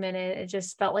take a minute. It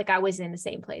just felt like I was in the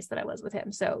same place that I was with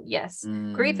him. So yes,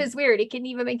 grief is weird. It can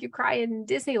even make you cry in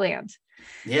Disneyland.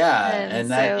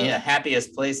 And that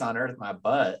happiest place on earth, my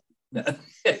butt.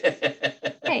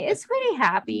 Hey, it's pretty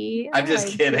happy. I'm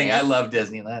just kidding. I love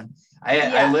Disneyland.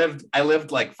 I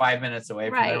lived like 5 minutes away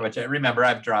from there, which I remember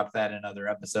I've dropped that in other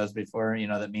episodes before,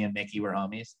 that me and Mickey were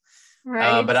homies.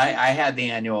 Right. But I had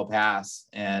the annual pass,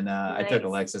 and I took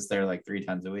Alexis there like 3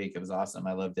 times a week. It was awesome.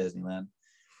 I love Disneyland.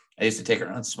 I used to take her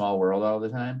on Small World all the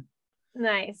time.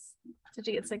 Nice. Did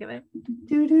you get sick of it?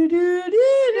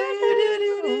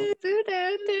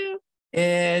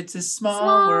 It's a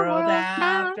small world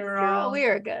after all. We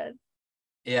are good.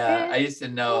 Yeah, I used to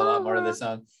know a lot more of the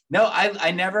song. No,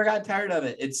 I never got tired of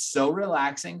it. It's so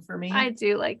relaxing for me. I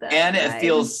do like that. And it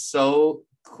feels so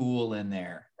cool in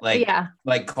there.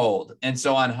 Like cold. And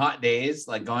so on hot days,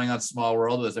 going on Small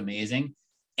World was amazing.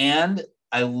 And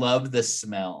I love the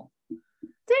smell.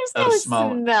 There's no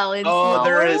smell in Small World.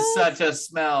 There is such a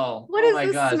smell. What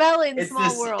is the smell in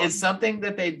Small World? It's something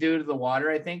that they do to the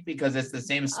water, I think, because it's the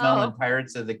same smell in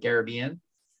Pirates of the Caribbean.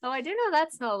 Oh, I do know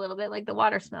that smell a little bit, like the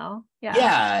water smell.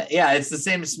 Yeah. Yeah, it's the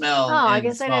same smell. I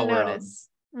guess I didn't notice.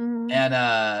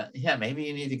 And maybe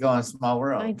you need to go on Small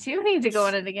World. I do need to go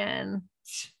on it again.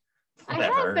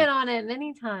 Whatever. I have been on it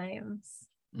many times.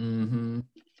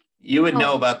 You would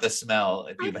know about the smell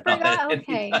if you've been on it.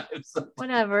 Okay.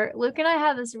 Whatever. Luke and I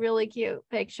have this really cute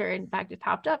picture. In fact, it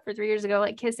popped up for 3 years ago,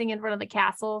 kissing in front of the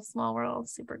castle, Small World.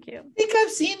 Super cute. I think I've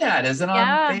seen that. Is it on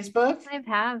Facebook? I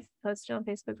have posted on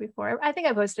Facebook before. I think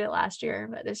I posted it last year,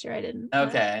 but this year I didn't.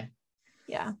 Okay.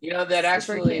 Yeah. That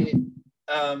actually,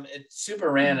 it's super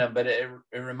random, but it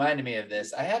reminded me of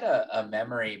this. I had a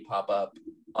memory pop up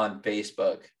on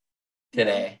Facebook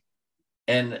today.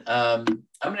 And I'm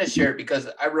going to share it because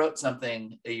I wrote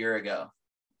something a year ago.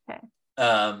 Okay.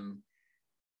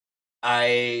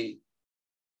 I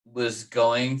was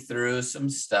going through some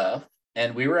stuff,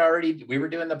 and we were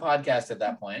doing the podcast at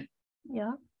that point.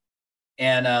 Yeah.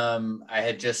 And I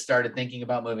had just started thinking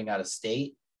about moving out of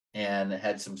state, and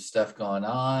had some stuff going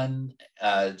on,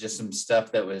 just some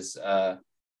stuff that was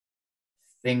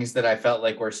things that I felt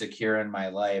like were secure in my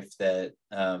life that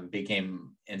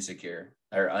became insecure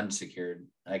or unsecured,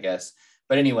 I guess.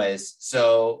 But anyways,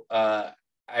 so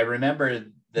I remember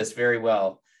this very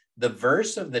well. The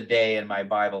verse of the day in my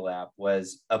Bible app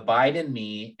was, "Abide in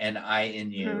me and I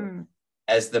in you.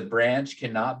 As the branch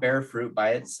cannot bear fruit by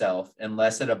itself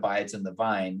unless it abides in the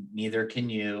vine, neither can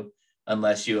you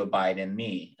unless you abide in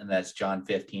me." And that's John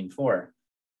 15:4.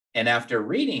 And after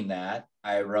reading that,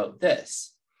 I wrote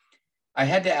this. I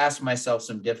had to ask myself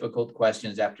some difficult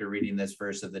questions after reading this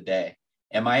verse of the day.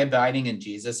 Am I abiding in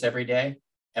Jesus every day?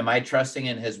 Am I trusting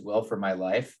in his will for my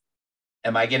life?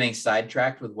 Am I getting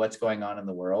sidetracked with what's going on in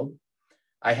the world?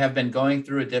 I have been going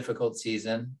through a difficult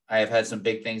season. I have had some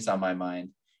big things on my mind.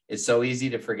 It's so easy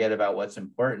to forget about what's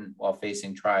important while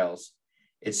facing trials.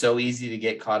 It's so easy to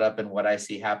get caught up in what I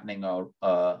see happening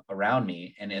around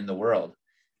me and in the world.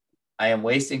 I am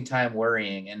wasting time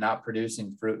worrying and not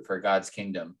producing fruit for God's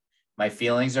kingdom. My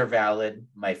feelings are valid.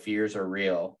 My fears are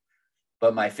real.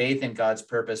 But my faith in God's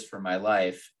purpose for my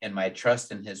life and my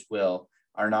trust in his will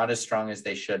are not as strong as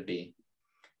they should be.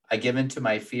 I give in to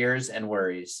my fears and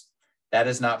worries. That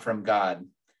is not from God.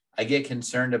 I get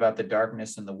concerned about the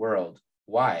darkness in the world.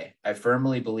 Why? I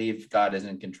firmly believe God is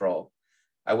in control.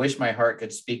 I wish my heart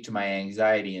could speak to my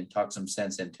anxiety and talk some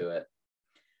sense into it.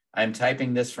 I'm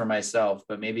typing this for myself,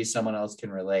 but maybe someone else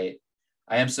can relate.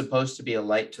 I am supposed to be a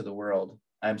light to the world.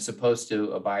 I'm supposed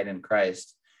to abide in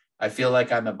Christ. I feel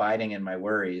like I'm abiding in my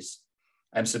worries.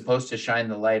 I'm supposed to shine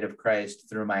the light of Christ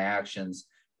through my actions,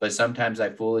 but sometimes I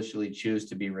foolishly choose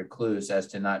to be recluse as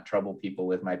to not trouble people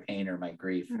with my pain or my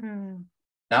grief.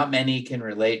 Not many can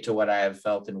relate to what I have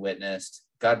felt and witnessed.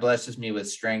 God blesses me with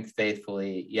strength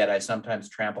faithfully, yet I sometimes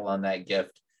trample on that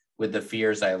gift with the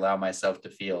fears I allow myself to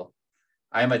feel.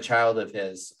 I am a child of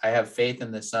his. I have faith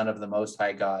in the Son of the Most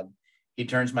High God. He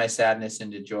turns my sadness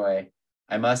into joy.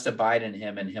 I must abide in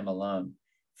him and him alone.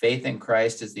 Faith in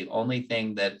Christ is the only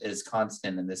thing that is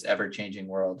constant in this ever-changing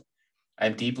world. I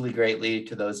am deeply grateful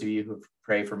to those of you who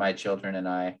pray for my children and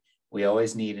I. We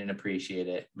always need and appreciate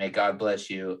it. May God bless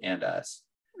you and us.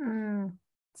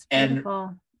 It's beautiful.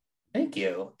 And thank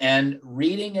you. And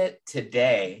reading it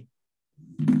today,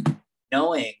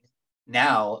 knowing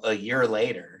now a year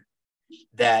later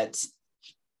that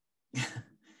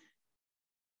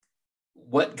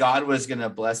what God was going to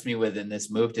bless me with in this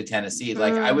move to Tennessee,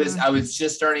 like I was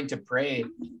just starting to pray,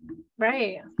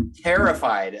 right,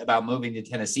 terrified about moving to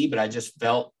Tennessee, but I just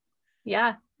felt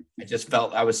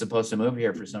I was supposed to move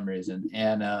here for some reason.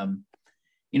 And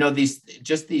you know,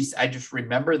 these I just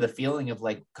remember the feeling of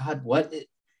like, God, what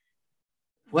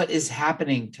is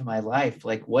happening to my life?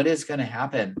 Like, what is going to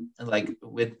happen? Like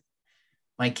with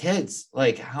my kids,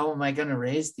 like, how am I going to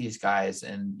raise these guys?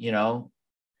 And, you know,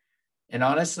 and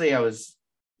honestly, I was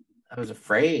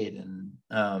afraid.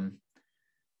 And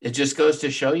it just goes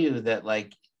to show you that,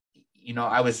 like, you know,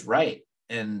 I was right.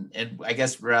 And I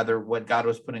guess rather what God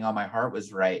was putting on my heart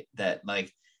was right, that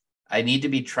like, I need to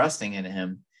be trusting in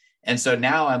him. And so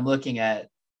now I'm looking at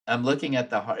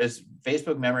the heart.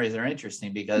 Facebook memories are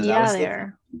interesting because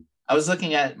I was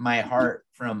looking at my heart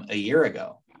from a year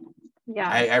ago. Yeah.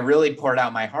 I really poured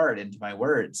out my heart into my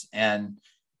words and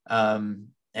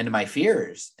into my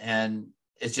fears. And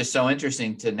it's just so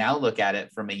interesting to now look at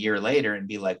it from a year later and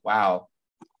be like, wow,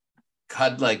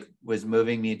 God like was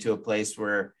moving me to a place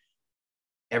where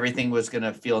everything was going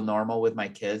to feel normal with my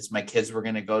kids. My kids were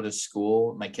going to go to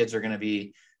school. My kids are going to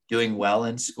be doing well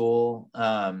in school.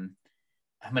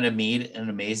 I'm going to meet an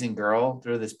amazing girl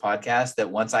through this podcast that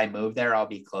once I move there, I'll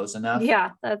be close enough. Yeah,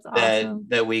 that's awesome.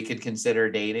 That we could consider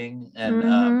dating. And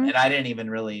and I didn't even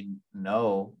really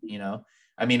know, you know,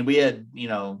 I mean, we had, you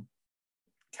know,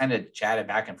 kind of chatted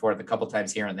back and forth a couple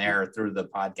times here and there through the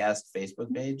podcast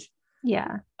Facebook page.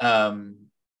 Yeah. And,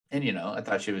 you know, I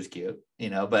thought she was cute, you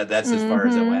know, but that's as far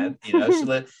as it went. You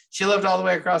know, she lived all the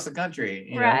way across the country,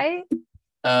 you know?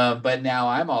 But now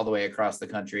I'm all the way across the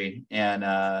country,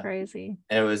 and crazy.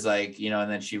 It was like, you know,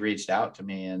 and then she reached out to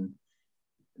me, and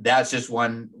that's just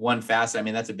one facet. I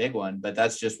mean, that's a big one, but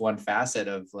that's just one facet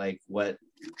of like what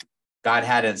God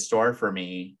had in store for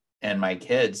me and my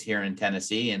kids here in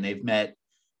Tennessee. And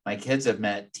my kids have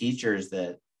met teachers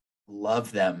that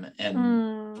love them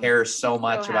and care so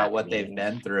much about what they've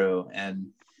been through, and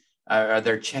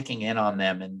they're checking in on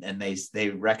them, and they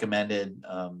recommended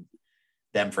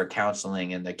them for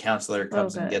counseling, and the counselor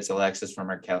comes and gets Alexis from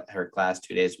her class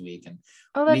 2 days a week. And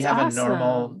we have a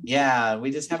normal,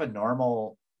 we just have a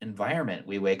normal environment.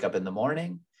 We wake up in the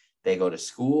morning, they go to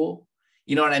school.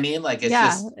 You know what I mean? Like,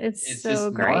 it's so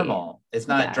just great. Normal. It's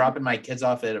not dropping my kids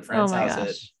off at a friend's house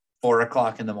at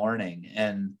 4:00 in the morning.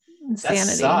 And insanity.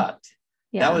 That sucked.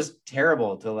 Yeah. That was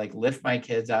terrible to like lift my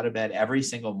kids out of bed every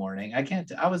single morning.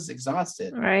 I was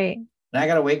exhausted. Right. And I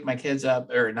got to wake my kids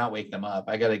up, or not wake them up.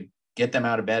 I got to get them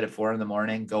out of bed at 4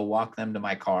 a.m, go walk them to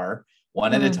my car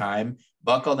one at a time,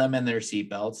 buckle them in their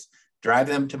seatbelts, drive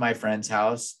them to my friend's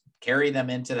house, carry them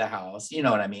into the house. You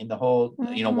know what I mean? The whole,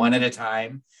 you know, one at a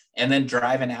time, and then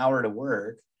drive an hour to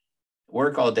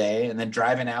work all day, and then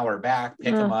drive an hour back,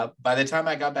 pick them up. By the time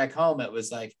I got back home, it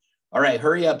was like, all right,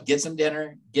 hurry up, get some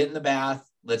dinner, get in the bath,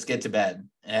 let's get to bed.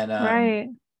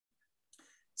 And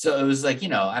so it was like, you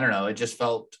know, I don't know, it just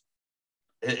felt,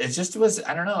 it just was,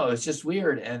 I don't know, it was just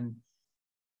weird. And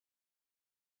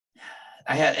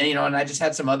I just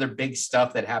had some other big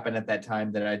stuff that happened at that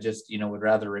time that I just, you know, would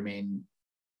rather remain,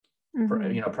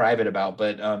 you know, private about,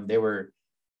 but they were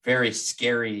very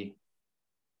scary.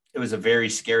 It was a very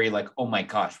scary, like, oh my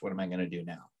gosh, what am I going to do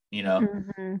now? You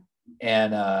know?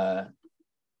 And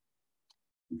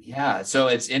yeah, so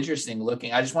it's interesting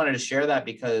looking. I just wanted to share that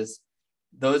because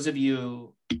those of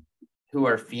you who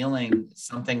are feeling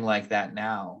something like that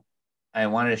now, I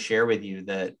wanted to share with you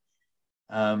that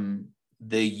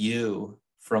the you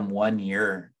from 1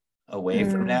 year away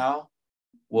from now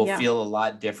will feel a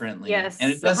lot differently. Yes,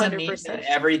 and it doesn't mean 100%. that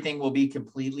everything will be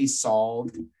completely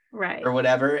solved, right, or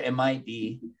whatever it might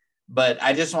be. But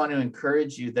I just want to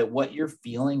encourage you that what you're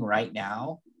feeling right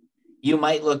now, you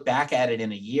might look back at it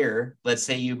in a year. Let's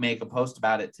say you make a post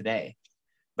about it today,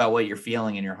 about what you're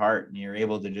feeling in your heart, and you're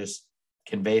able to just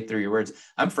convey through your words.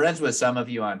 I'm friends with some of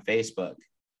you on Facebook,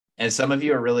 and some of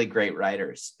you are really great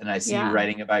writers. And I see you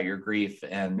writing about your grief,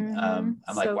 and I'm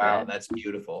like, So wow, good. that's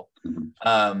beautiful.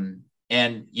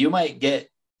 And you might get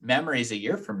memories a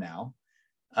year from now.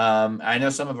 I know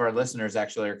some of our listeners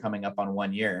actually are coming up on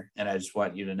 1 year, and I just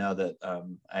want you to know that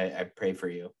I pray for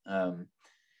you,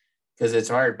 because it's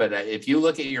hard. But if you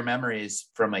look at your memories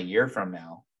from a year from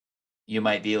now, you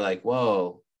might be like,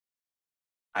 whoa,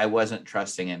 I wasn't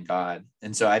trusting in God.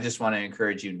 And so I just want to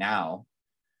encourage you now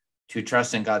to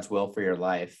trust in God's will for your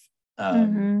life.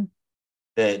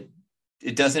 That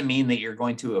it doesn't mean that you're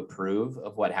going to approve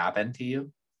of what happened to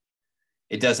you.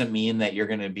 It doesn't mean that you're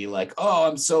going to be like, oh,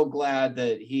 I'm so glad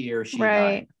that he or she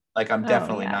died. Like, I'm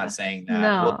definitely not saying that.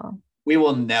 No. We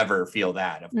will never feel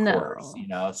that, of course,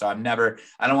 so I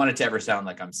don't want it to ever sound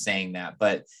like I'm saying that,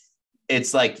 but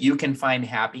it's like, you can find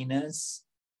happiness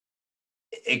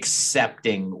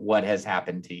accepting what has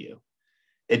happened to you.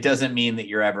 It doesn't mean that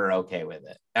you're ever okay with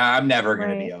it. I'm never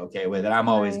going to be okay with it. I'm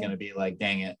always going to be like,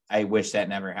 dang it, I wish that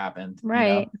never happened.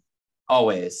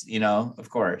 Always, of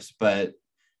course. But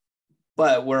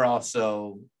we're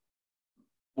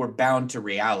bound to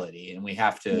reality, and we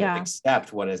have to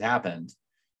accept what has happened.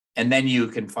 And then you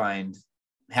can find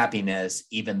happiness,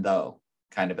 even though,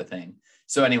 kind of a thing.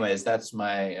 So anyways, that's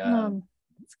my,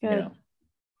 that's good.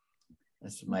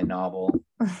 That's my novel.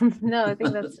 No, I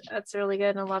think that's really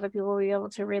good. And a lot of people will be able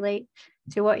to relate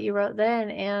to what you wrote then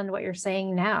and what you're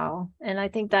saying now. And I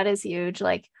think that is huge.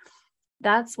 Like,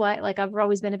 that's why, like, I've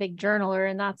always been a big journaler,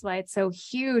 and that's why it's so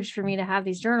huge for me to have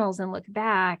these journals and look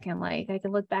back. And like, I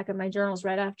can look back at my journals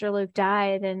right after Luke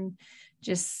died and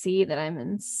just see that I'm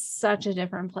in such a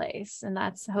different place. And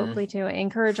that's hopefully to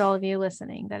encourage all of you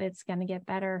listening that it's going to get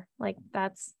better. Like,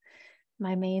 that's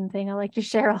my main thing I like to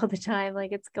share all the time.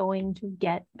 Like, it's going to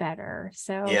get better.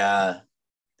 So yeah.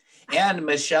 And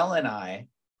Michelle and I,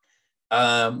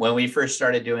 when we first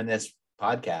started doing this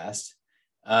podcast,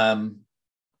 and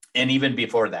even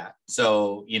before that,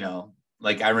 so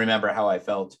like, I remember how I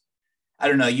felt. I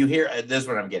don't know, you hear, this is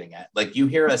what I'm getting at. Like, you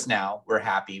hear us now, we're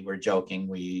happy, we're joking,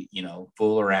 we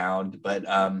fool around, but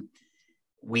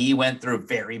we went through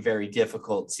very, very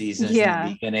difficult seasons in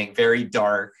the beginning, very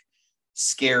dark,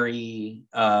 scary,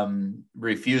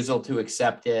 refusal to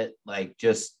accept it, like,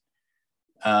 just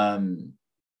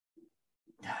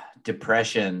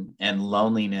depression and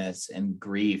loneliness and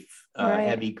grief,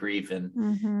 heavy grief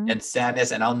and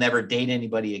sadness, and I'll never date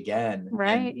anybody again.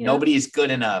 Nobody's good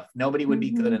enough. Nobody would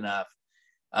be good enough.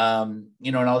 And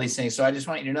all these things. So I just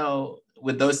want you to know,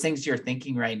 with those things you're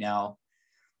thinking right now,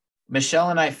 Michelle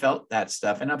and I felt that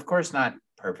stuff. And of course, not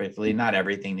perfectly, not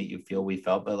everything that you feel we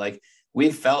felt, but like,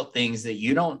 we've felt things that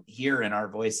you don't hear in our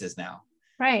voices now.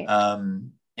 Right.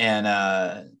 Some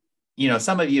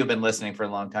of you have been listening for a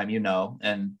long time,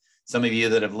 and some of you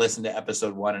that have listened to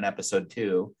episode 1 and episode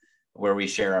 2, where we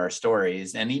share our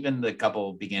stories, and even the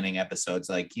couple beginning episodes,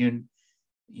 like,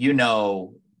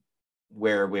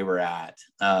 where we were at.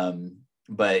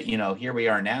 But here we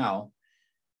are now.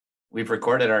 We've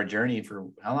recorded our journey for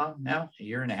how long now? A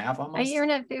year and a half, almost. A year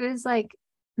and a half. It was like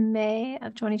May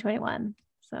of 2021.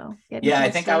 So I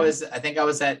think I was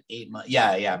at 8 months.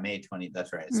 Yeah, May 20.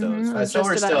 That's right. So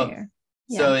we're still.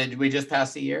 So we just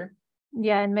passed a year.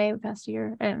 Yeah, in May we passed a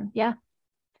year, and Yep.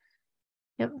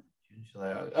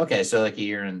 Okay, so like a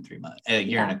year and 3 months, a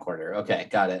year and a quarter. Okay,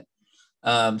 got it.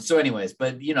 So anyways,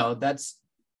 but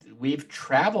we've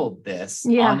traveled this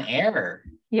on air.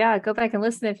 Yeah, go back and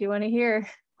listen if you want to hear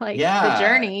the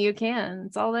journey. You can.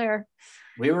 It's all there.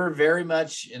 We were very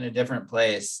much in a different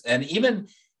place, and even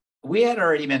we had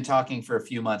already been talking for a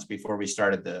few months before we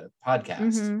started the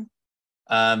podcast.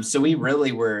 So we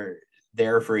really were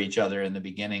there for each other in the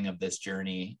beginning of this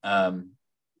journey. So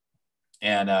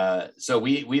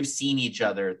we've seen each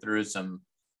other through some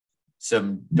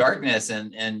darkness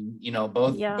and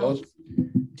both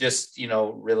just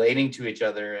relating to each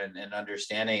other and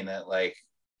understanding that, like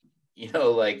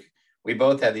we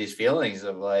both had these feelings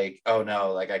of like, oh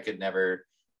no, like, I could never,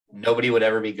 nobody would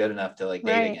ever be good enough to like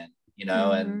date again,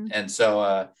 and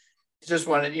so just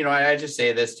wanted, I just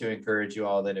say this to encourage you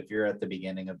all, that if you're at the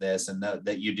beginning of this and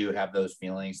that you do have those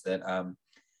feelings, that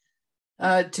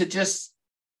to just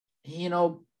be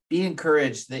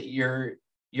encouraged that your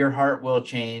heart will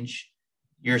change.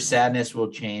 your sadness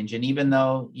will change. And even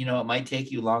though, you know, it might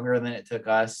take you longer than it took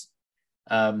us,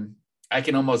 I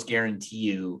can almost guarantee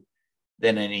you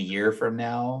that in a year from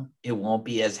now, it won't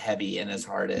be as heavy and as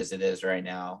hard as it is right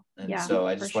now. And so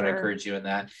I just want to encourage you in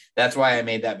that. That's why I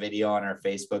made that video on our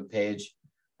Facebook page,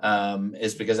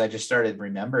 is because I just started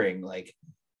remembering, like,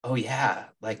 oh yeah,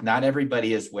 like not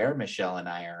everybody is where Michelle and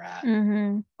I are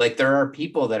at. Like there are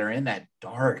people that are in that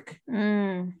dark,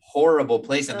 horrible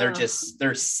place, and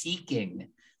they're seeking,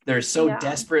 they're so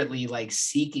desperately like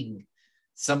seeking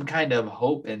some kind of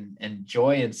hope and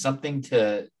joy and something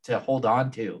to hold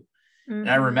on to. And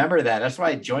I remember that. That's why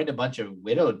I joined a bunch of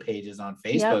widowed pages on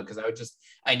Facebook, because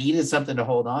I needed something to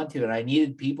hold on to, and I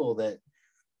needed people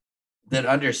that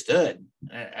understood.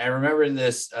 I remember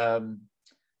this,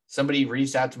 somebody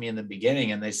reached out to me in the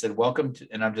beginning and they said, welcome to,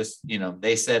 and I'm just, you know,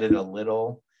 they said it a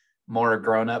little more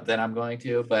grown up than I'm going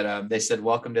to, but they said,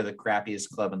 welcome to the crappiest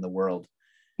club in the world.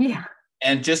 Yeah.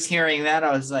 And just hearing that,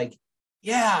 I was like,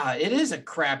 yeah, it is a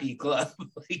crappy club.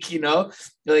 Like, you know,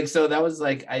 like, so that was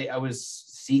like, I was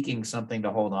seeking something to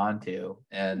hold on to.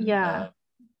 And, and,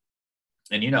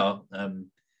 you know,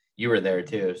 you were there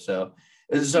too. So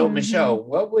Michelle,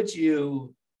 what would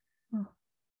you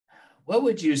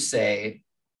say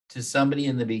to somebody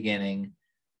in the beginning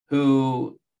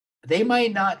who they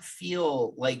might not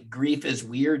feel like grief is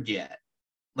weird yet?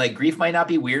 Like grief might not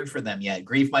be weird for them yet.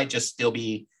 Grief might just still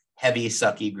be heavy,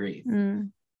 sucky grief.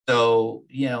 So,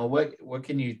 you know, what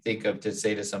can you think of to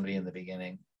say to somebody in the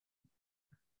beginning?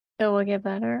 It will get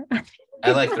better.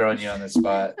 I like throwing you on the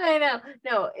spot. I know.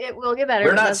 No, it will get better.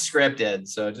 We're not scripted,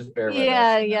 so just bear with us.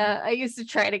 Yeah. I used to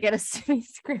try to get us to be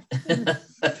scripted.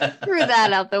 Threw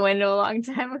that out the window a long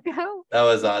time ago. That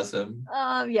was awesome.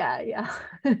 Yeah.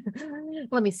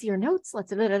 Let me see your notes.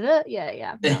 Let's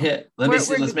yeah. No.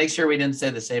 Let's make sure we didn't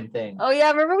say the same thing. Oh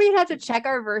yeah, remember we'd have to check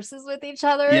our verses with each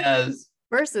other? Yes.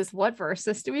 Versus what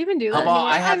verses? Do we even do that?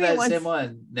 I have that same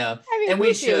one. No, and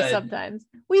we should sometimes.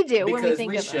 We do because when we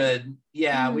think we of should. It.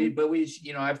 Yeah, we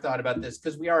you know, I've thought about this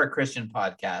because we are a Christian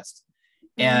podcast,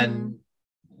 and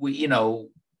we, you know,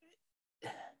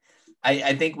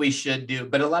 I think we should do.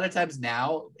 But a lot of times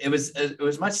now, it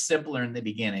was much simpler in the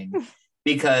beginning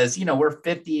because, you know, we're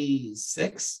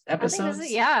 56 episodes. We've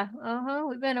been here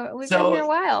a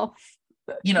while.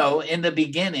 You know, in the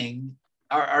beginning,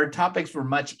 our topics were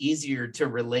much easier to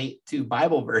relate to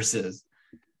Bible verses,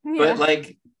 but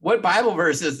like, what Bible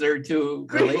verses there to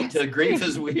relate to grief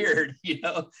is weird, you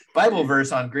know, Bible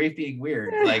verse on grief being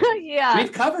weird. Like,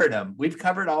 we've covered them. We've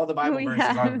covered all the Bible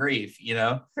verses on grief, you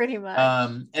know, pretty much.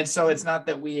 And so it's not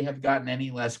that we have gotten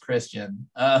any less Christian,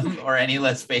 or any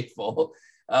less faithful.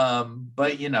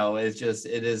 But you know, it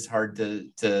is hard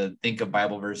to think of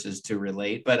Bible verses to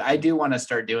relate, but I do want to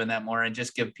start doing that more and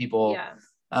just give people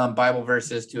Bible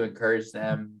verses to encourage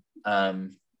them.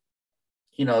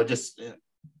 You know, just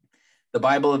the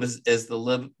Bible is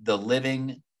the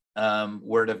living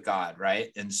word of God, right?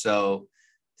 And so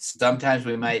sometimes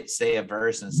we might say a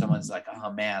verse and someone's like, oh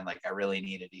man, like I really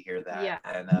needed to hear that. Yeah.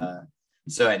 And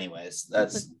so anyways,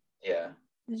 that's Did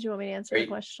you want me to answer the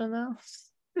question though?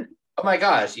 Oh my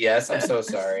gosh, yes, I'm so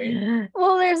sorry.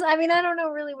 Well, I don't know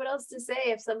really what else to say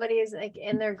if somebody is like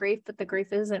in their grief, but the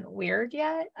grief isn't weird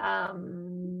yet.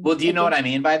 Well, do you know what I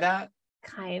mean by that?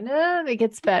 Kind of. It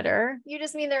gets better. You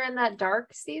just mean they're in that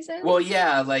dark season? Well,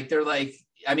 yeah, like they're like,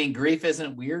 I mean, grief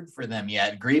isn't weird for them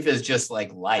yet. Grief is just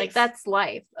like life. Like that's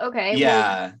life. Okay.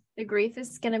 Yeah. Well, the grief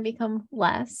is going to become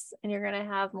less and you're going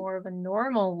to have more of a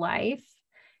normal life.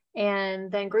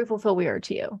 And then grief will feel weird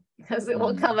to you because it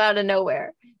will come out of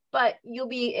nowhere. But you'll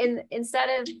be instead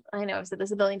of, I know I've said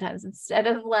this a billion times, instead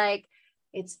of like,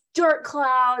 it's dark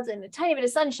clouds and a tiny bit of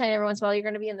sunshine every once in a while, you're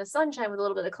going to be in the sunshine with a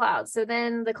little bit of clouds. So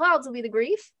then the clouds will be the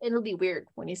grief and it'll be weird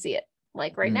when you see it.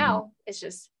 Like right now, it's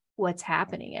just what's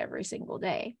happening every single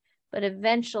day, but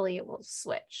eventually it will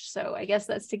switch. So I guess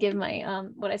that's to give my,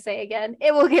 what I say again,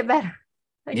 it will get better.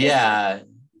 Yeah.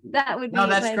 That would be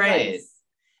that's great. Advice.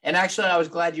 And actually, I was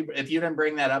glad if you didn't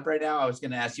bring that up right now, I was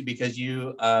going to ask you because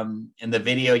you, in the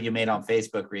video you made on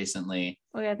Facebook recently,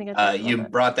 I think you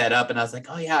brought that up and I was like,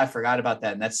 oh yeah, I forgot about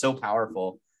that. And that's so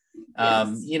powerful.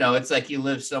 Yes. You know, it's like you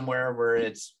live somewhere where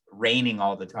it's raining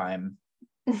all the time.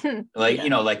 Like,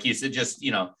 you know, like you said, just, you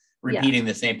know, repeating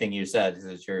the same thing you said, because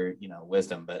it's your, you know,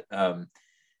 wisdom. But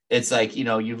it's like, you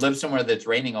know, you live somewhere that's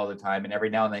raining all the time. And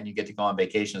every now and then you get to go on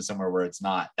vacation somewhere where it's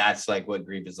not. That's like what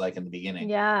grief is like in the beginning.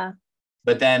 Yeah.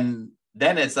 But then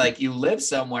it's like you live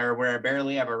somewhere where it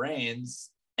barely ever rains,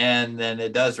 and then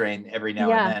it does rain every now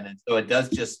and then. And so it does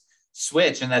just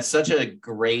switch. And that's such a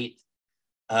great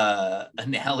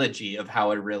analogy of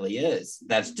how it really is.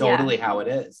 That's totally how it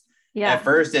is. Yeah. At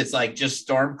first, it's like just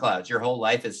storm clouds. Your whole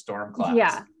life is storm clouds.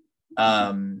 Yeah.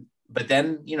 But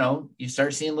then, you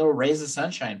start seeing little rays of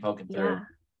sunshine poking through. Yeah.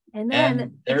 And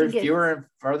then they're fewer and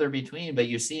farther between, but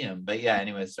you see them. But yeah,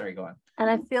 anyway, sorry, go on. And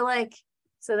I feel like,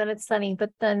 so then it's sunny,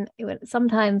 but then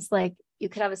sometimes like you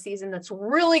could have a season that's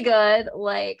really good.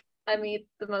 Like I meet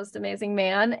the most amazing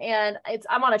man and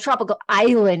I'm on a tropical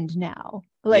island now.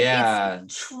 Like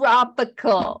it's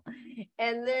tropical.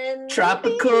 And then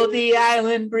tropical, the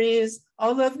island breeze,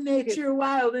 all of nature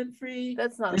wild and free.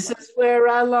 That's not This is where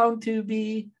I long to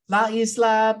be. La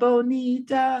Isla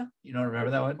Bonita. You don't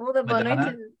remember that one? Well, the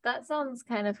Bonita, that sounds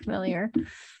kind of familiar.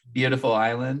 Beautiful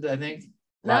island, I think.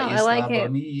 No, I like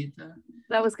it.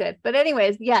 That was good. But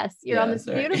anyways, yes, you're on this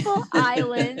beautiful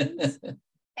island.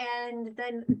 And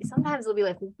then sometimes it'll be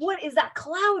like, what is that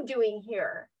cloud doing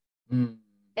here? And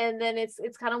then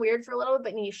it's kind of weird for a little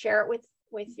bit, but you share it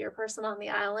with your person on the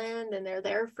island and they're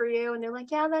there for you. And they're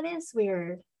like, yeah, that is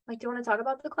weird. Like, do you want to talk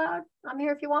about the cloud? I'm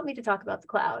here if you want me to talk about the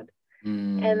cloud.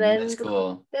 And then, that's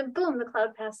cool. Then boom, the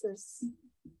cloud passes.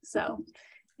 So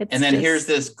and then here's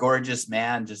this gorgeous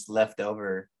man just left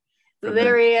over.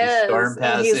 There he is. Storm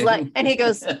passing. And he's like, and he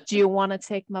goes, do you want to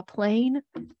take my plane?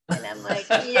 And I'm like,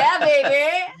 yeah,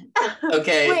 baby.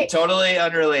 Okay, wait. Totally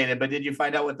unrelated, but did you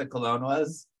find out what the cologne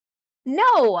was?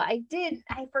 No, I did.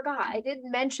 I forgot. I did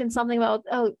mention something about,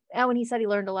 and he said he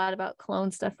learned a lot about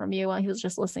cologne stuff from you while he was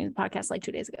just listening to the podcast like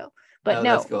 2 days ago. But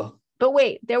no. That's cool. But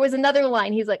wait, there was another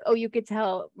line. He's like, oh, you could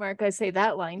tell Mark, I say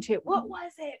that line too. What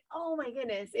was it? Oh my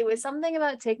goodness. It was something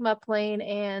about take my plane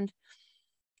and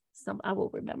I will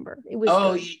remember. It was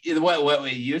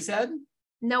what you said?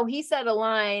 No, he said a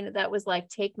line that was like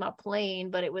take my plane,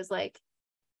 but it was like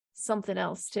something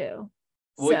else too.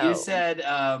 Well, you said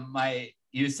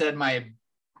my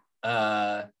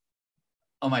oh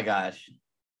my gosh,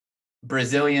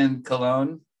 Brazilian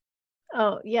cologne.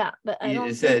 Oh yeah, but I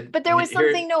don't. But there was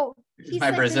something. No, he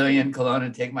my Brazilian cologne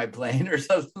and take my plane or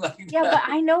something like that. Yeah, but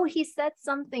I know he said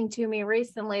something to me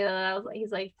recently that I was like,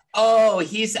 he's like, oh, I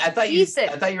thought you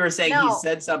were saying he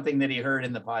said something that he heard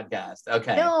in the podcast.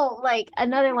 Okay. No, like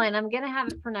another line. I'm gonna have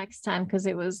it for next time because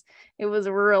it was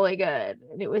really good.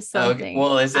 It was something. Okay.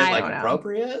 Well, is it like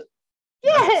appropriate?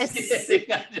 Yes.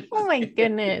 Oh my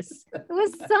goodness, it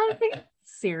was something.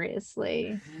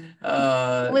 Seriously, it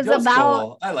was about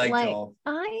cool. I like Joel.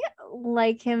 I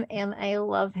like him and I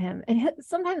love him, and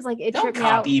sometimes like it don't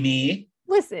copy me.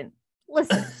 Listen,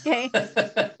 okay.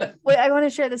 Wait, I want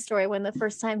to share the story when the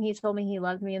first time he told me he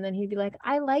loved me, and then he'd be like,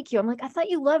 "I like you." I'm like, "I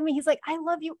thought you loved me." He's like, "I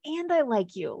love you and I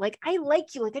like you. Like I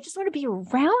like you. Like I just want to be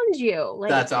around you. Like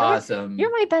that's awesome.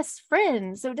 You're my best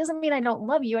friend, so it doesn't mean I don't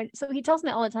love you." So he tells me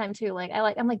all the time too. Like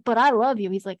I'm like, "But I love you."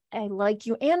 He's like, "I like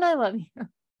you and I love you."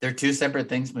 They're two separate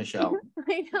things, Michelle.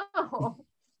 I know.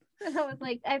 And I was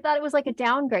like, I thought it was like a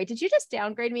downgrade. Did you just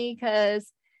downgrade me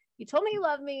because you told me you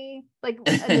love me, like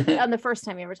on the first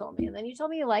time you ever told me, and then you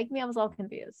told me you like me? I was all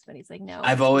confused. But he's like, no.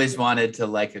 I've always wanted to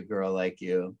like a girl like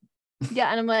you. Yeah,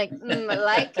 and I'm like,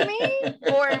 like me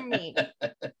or me?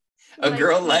 A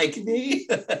girl like me?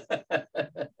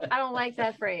 I don't like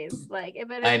that phrase. Like, it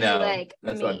better I know. Be like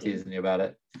that's me. why I'm teasing you about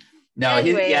it. No,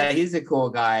 he's a cool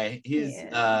guy. He's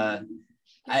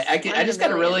I just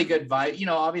got a really good vibe.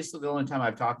 Obviously the only time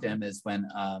I've talked to him is when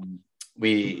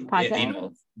we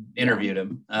interviewed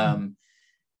him.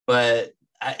 But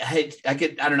I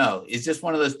don't know. It's just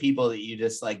one of those people that you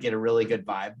just like get a really good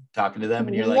vibe talking to them,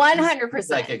 and you're like 100% he's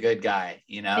like a good guy,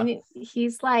 And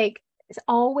he's like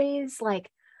always like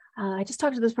I just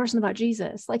talked to this person about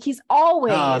Jesus. Like he's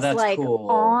always like cool.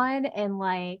 On and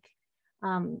like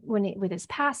with his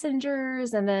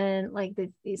passengers, and then like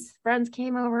these friends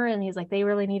came over and he's like, they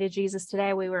really needed Jesus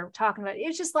today. We were talking about it.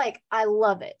 It's just like, I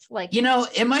love it. Like,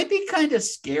 it might be kind of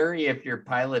scary if your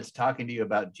pilot's talking to you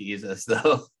about Jesus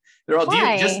though. They're all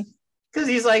just because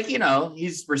he's like,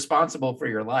 he's responsible for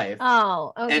your life.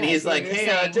 Oh, okay. And he's like,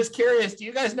 hey, just curious, do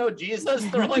you guys know Jesus?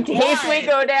 They're like, in case we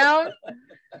go down.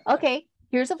 Okay,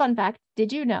 here's a fun fact.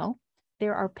 Did you know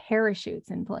there are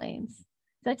parachutes in planes?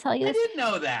 Did I tell you this? I didn't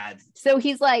know that. So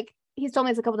he's told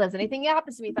me this a couple times. Anything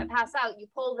happens to me, if I pass out, you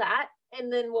pull that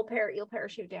and then you'll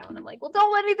parachute down. I'm like, well,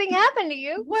 don't let anything happen to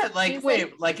you. What? Like,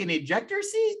 wait, like an ejector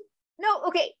seat? No.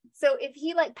 Okay. So if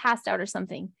he like passed out or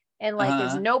something and like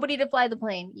there's nobody to fly the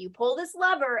plane, you pull this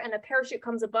lever and a parachute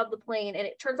comes above the plane and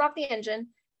it turns off the engine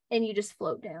and you just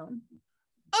float down.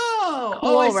 Oh,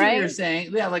 cool, I see what you're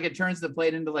saying. Yeah, like it turns the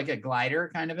plane into like a glider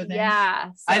kind of a thing.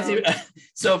 Yeah. I see.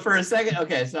 So for a second,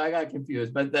 okay, so I got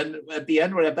confused. But then at the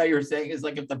end, what I thought you were saying is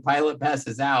like if the pilot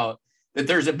passes out, that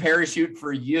there's a parachute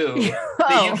for you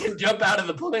that you can jump out of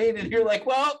the plane, and you're like,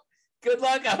 well, Good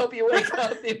luck. I hope you wake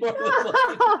up before the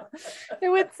plane. It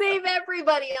would save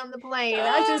everybody on the plane,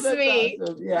 not just me.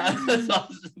 Awesome. Yeah, that's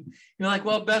awesome. You're like,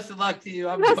 well, best of luck to you.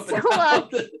 I'm Best jumping of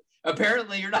out. luck.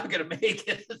 Apparently, you're not going to make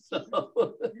it.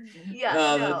 So, Yeah,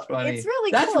 oh, no, that's funny. it's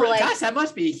really that's cool. Like, gosh, that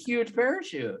must be a huge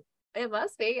parachute. it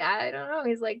must be. I don't know.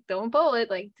 He's like, don't pull it,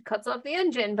 like cuts off the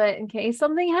engine, but in case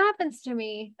something happens to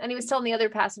me. And he was telling the other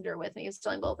passenger with me, he was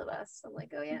telling both of us. I'm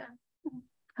like, oh yeah.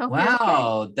 Hope you're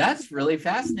Wow, okay. that's really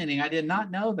fascinating. I did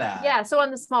not know that. Yeah. So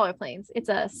on the smaller planes, it's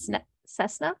a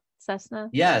Cessna.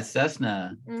 Yeah,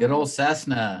 Cessna. Good old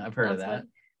Cessna. I've heard of that.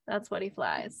 That's what he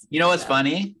flies. You know what's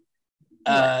funny?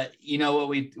 Yeah. You know what,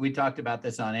 we talked about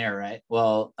this on air, right?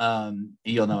 Well,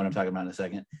 you'll know what I'm talking about in a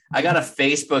second. I got a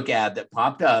Facebook ad that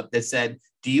popped up that said,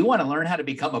 do you want to learn how to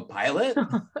become a pilot?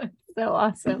 So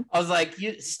awesome. I was like,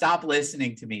 you stop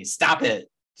listening to me. Stop it.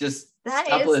 Just That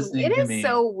stop is, listening it to is me.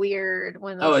 so weird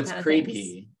when those it's kind of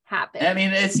creepy. things happen. I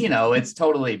mean, it's, it's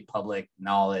totally public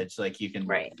knowledge. Like you can,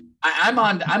 right.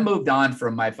 I moved on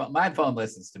from my phone. My phone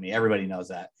listens to me. Everybody knows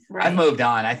that. Right. I've moved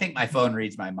on. I think my phone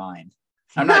reads my mind.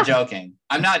 I'm not joking.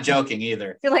 I'm not joking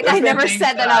either. You're like, I never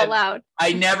said that out loud.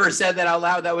 I never said that out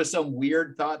loud. That was some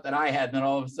weird thought that I had. And then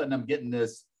all of a sudden I'm getting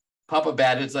this pop-up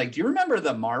ad. It's like, do you remember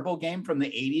the marble game from the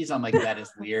 80s? I'm like, that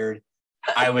is weird.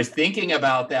 I was thinking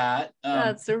about that.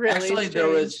 That's really actually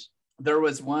strange. there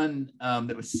was one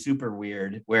that was super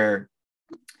weird where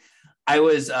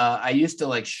I used to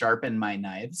like sharpen my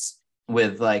knives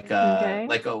with like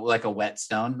a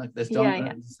whetstone. Like this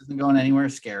this isn't going anywhere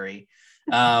scary.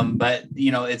 But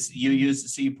it's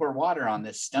you pour water on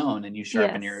this stone and you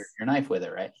sharpen your knife with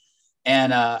it, right?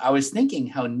 And I was thinking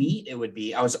how neat it would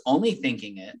be. I was only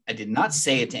thinking it. I did not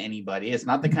say it to anybody. It's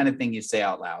not the kind of thing you say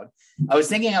out loud. I was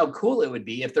thinking how cool it would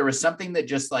be if there was something that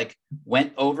just like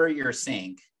went over your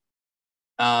sink,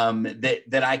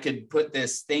 that I could put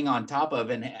this thing on top of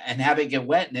and have it get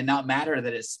wet and it not matter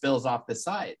that it spills off the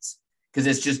sides because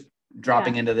it's just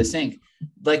dropping into the sink.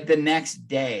 Like the next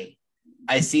day,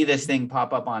 I see this thing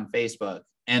pop up on Facebook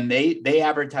and they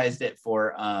advertised it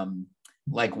for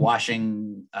like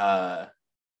washing I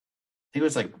think it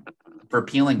was like for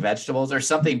peeling vegetables or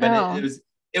something, but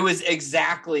it was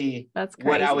exactly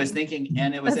what I was thinking,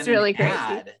 and it was in an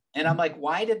ad. And I'm like,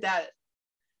 why did that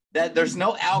there's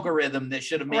no algorithm that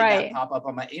should have made that pop up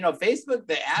on my Facebook.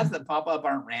 The ads that pop up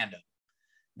aren't random.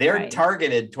 They're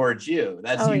targeted towards you.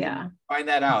 That's you can find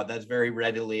that out. That's very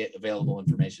readily available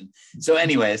information. So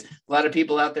anyways, a lot of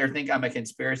people out there think I'm a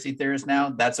conspiracy theorist now.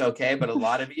 That's okay. But a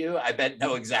lot of you, I bet,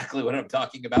 know exactly what I'm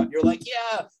talking about. And you're like,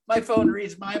 yeah, my phone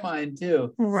reads my mind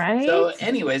too. Right. So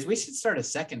anyways, we should start a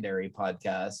secondary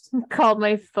podcast. Called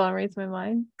My Phone Reads My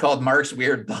Mind. Called Mark's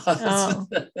Weird Thoughts. Oh,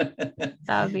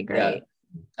 that would be great.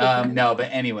 No,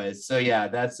 but anyways, so yeah,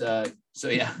 that's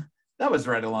that was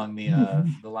right along the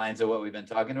lines of what we've been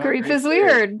talking about. Grief is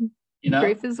weird.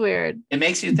 Grief is weird. It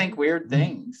makes you think weird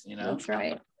things, That's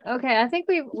right. Okay, I think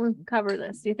we've covered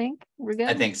this. Do you think we're good?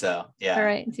 I think so. Yeah. All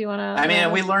right. Do you want to? I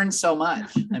mean, we learned so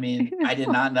much. I mean, I did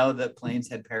not know that planes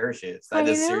had parachutes. That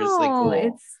is seriously cool.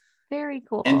 It's very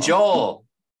cool. And Joel,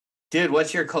 dude,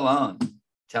 what's your cologne?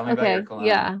 Tell me about your cologne.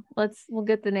 Yeah, we'll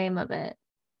get the name of it.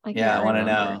 I want to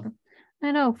know.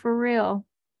 I know, for real.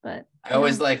 But I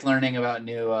always like learning about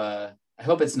new I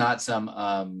hope it's not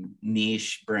some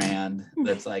niche brand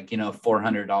that's like,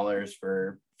 $400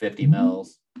 for 50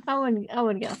 mils. I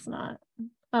would guess not.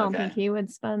 I don't think he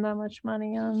would spend that much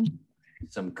money on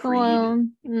some Creed.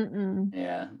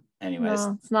 Yeah. Anyways.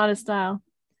 No, it's not his style.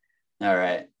 All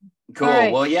right. Cool. All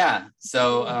right. Well, yeah.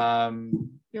 So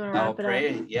you want to wrap it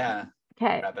up? Yeah.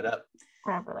 Okay. Wrap it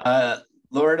up.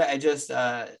 Lord, I just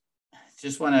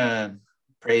want to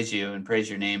praise you and praise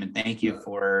your name and thank you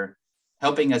for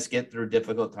helping us get through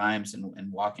difficult times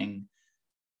and walking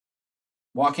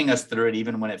us through it,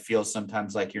 even when it feels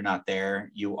sometimes like you're not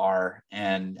there. You are.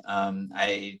 And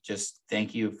I just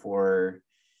thank you for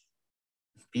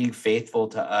being faithful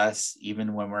to us,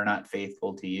 even when we're not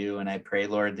faithful to you. And I pray,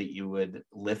 Lord, that you would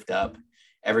lift up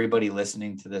everybody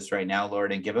listening to this right now,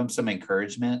 Lord, and give them some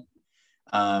encouragement.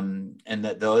 And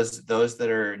that those that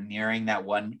are nearing that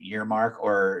 1 year mark,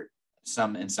 or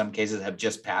in some cases have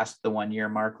just passed the 1 year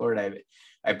mark, Lord,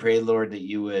 I pray, Lord, that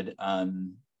you would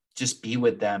just be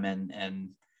with them and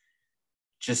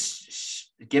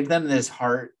just give them this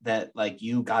heart that like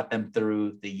you got them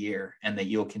through the year and that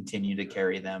you'll continue to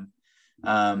carry them.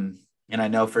 And I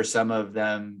know for some of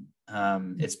them,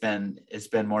 it's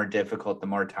been more difficult the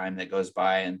more time that goes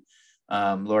by.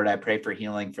 And Lord, I pray for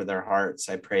healing for their hearts.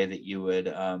 I pray that you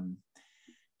would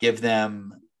give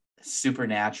them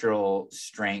supernatural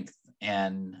strength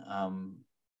and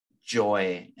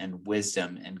joy and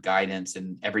wisdom and guidance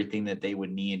and everything that they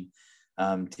would need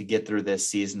to get through this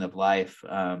season of life.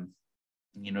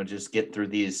 Just get through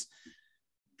these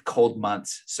cold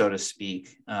months, so to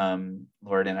speak,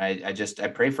 Lord. And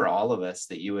I pray for all of us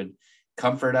that you would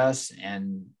comfort us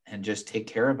and just take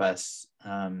care of us.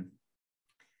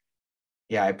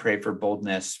 I pray for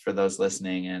boldness for those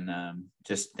listening, and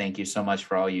just thank you so much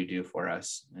for all you do for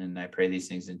us. And I pray these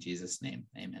things in Jesus' name.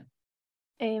 Amen.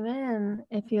 Amen.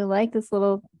 If you like this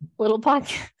little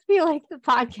podcast, if you like the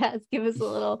podcast, give us a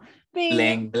little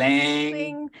bling,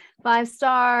 bling, 5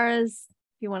 stars.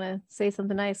 If you want to say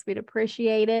something nice, we'd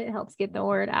appreciate it. It helps get the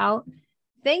word out.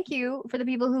 Thank you for the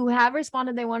people who have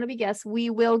responded. They want to be guests. We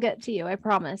will get to you. I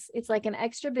promise. It's like an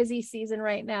extra busy season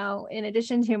right now. In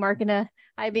addition to Mark and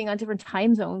I being on different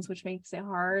time zones, which makes it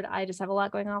hard. I just have a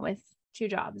lot going on with 2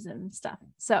 jobs and stuff.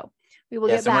 So we will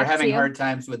get back to you. We're having hard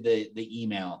times with the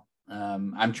email.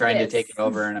 I'm trying to take it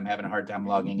over, and I'm having a hard time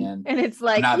logging in. And it's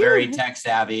like, I'm not very tech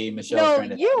savvy. Michelle's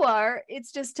trying to. You are.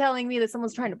 It's just telling me that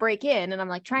someone's trying to break in, and I'm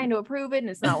like trying to approve it, and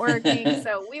it's not working.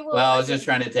 So we will. Well, I was just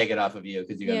trying to take it off of you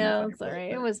because you got. Yeah, it's all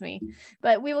right. It was me,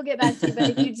 but we will get back to you.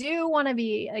 But if you do want to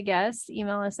be a guest,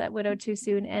 email us at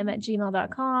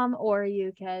widowedtoosoonm@gmail.com, or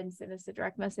you can send us a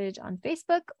direct message on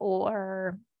Facebook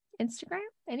or Instagram.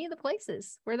 Any of the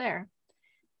places, we're there.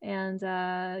 And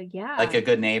like a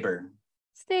good neighbor.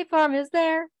 State Farm is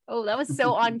there. Oh, that was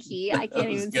so on key. I can't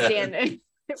even stand it.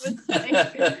 It was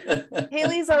like,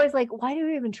 Haley's always like, why do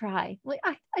we even try? Like,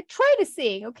 I try to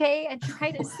sing, okay? I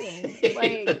try to sing.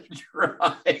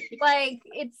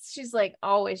 She's like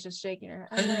always just shaking her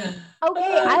head. I'm like,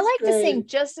 okay, I like to sing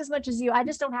just as much as you. I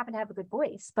just don't happen to have a good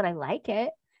voice, but I like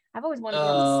it. I've always wanted to be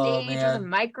on stage with a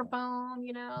microphone,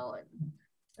 and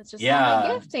it's just not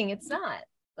my gifting. It's not,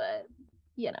 but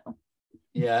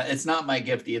Yeah, it's not my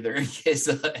gift either, in case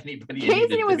anybody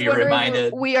needed to be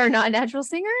reminded. We are not natural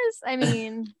singers. I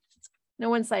mean, no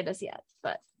one signed us yet,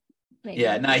 but maybe.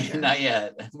 Yeah, not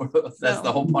yet. That's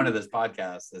the whole point of this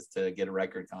podcast, is to get a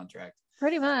record contract.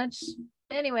 Pretty much.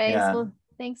 Anyways, well,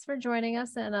 thanks for joining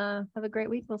us, and have a great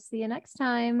week. We'll see you next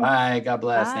time. Bye. God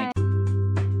bless. Bye. Thank you.